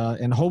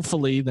 And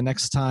hopefully the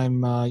next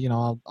time,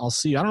 I'll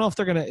see. I don't know if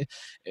they're going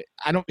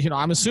to,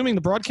 I'm assuming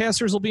the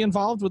broadcasters will be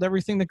involved with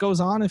everything that goes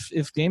on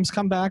if games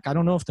come back. I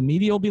don't know if the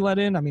media will be let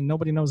in. I mean,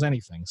 nobody knows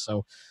anything.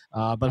 So,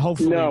 but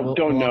hopefully. No,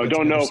 don't know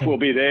if we'll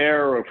be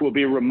there or if we'll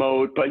be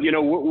remote. But,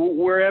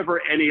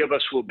 wherever any of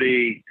us will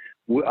be,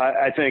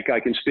 I think I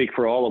can speak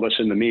for all of us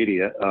in the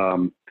media.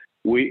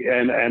 We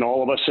and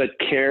all of us that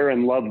care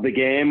and love the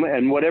game,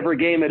 and whatever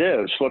game it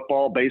is,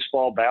 football,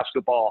 baseball,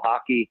 basketball,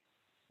 hockey,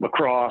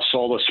 lacrosse,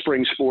 all the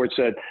spring sports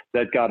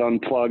that got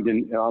unplugged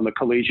on the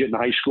collegiate and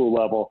high school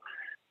level.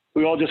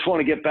 We all just want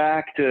to get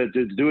back to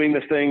doing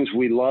the things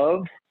we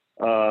love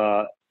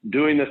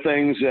doing the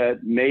things that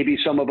maybe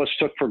some of us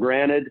took for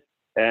granted,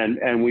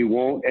 and we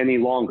won't any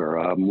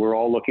longer. We're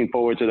all looking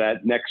forward to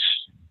that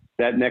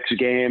next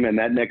game and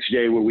that next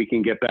day where we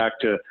can get back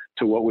to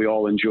what we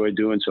all enjoy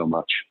doing so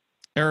much.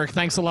 Eric,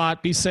 thanks a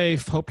lot. Be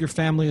safe. Hope your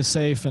family is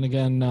safe. And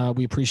again,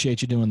 we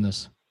appreciate you doing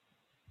this.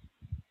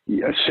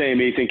 Yeah,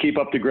 same, Ethan. Keep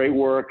up the great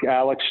work.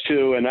 Alex,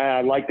 too. And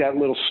I like that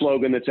little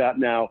slogan that's out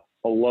now,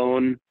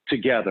 alone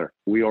together.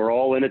 We are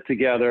all in it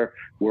together.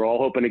 We're all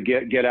hoping to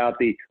get out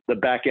the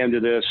back end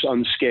of this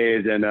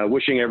unscathed, and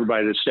wishing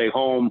everybody to stay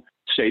home,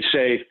 stay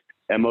safe,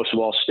 and most of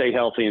all, stay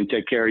healthy and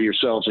take care of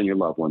yourselves and your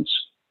loved ones.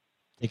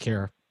 Take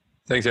care.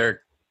 Thanks, Eric.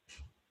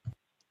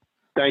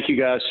 Thank you,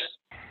 guys.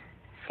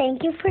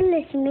 Thank you for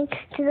listening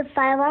to the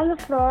Five on the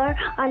Floor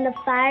on the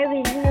 5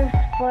 Reasons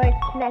Sports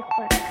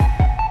Network.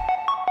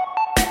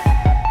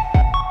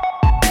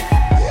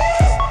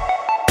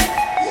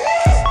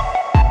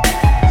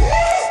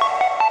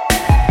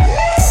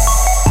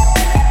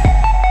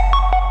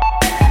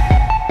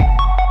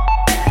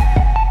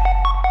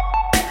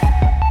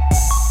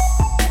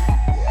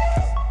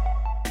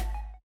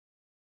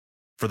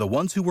 For the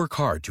ones who work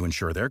hard to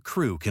ensure their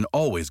crew can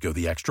always go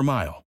the extra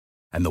mile,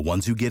 and the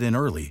ones who get in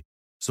early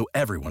so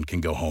everyone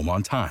can go home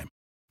on time,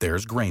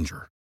 there's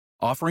Grainger,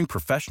 offering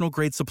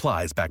professional-grade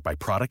supplies backed by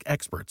product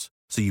experts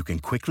so you can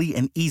quickly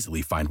and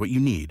easily find what you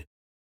need.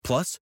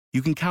 Plus,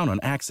 you can count on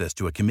access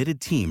to a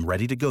committed team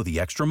ready to go the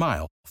extra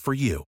mile for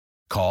you.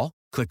 Call,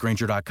 click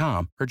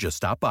Grainger.com, or just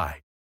stop by.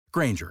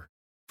 Grainger,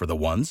 for the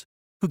ones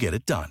who get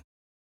it done.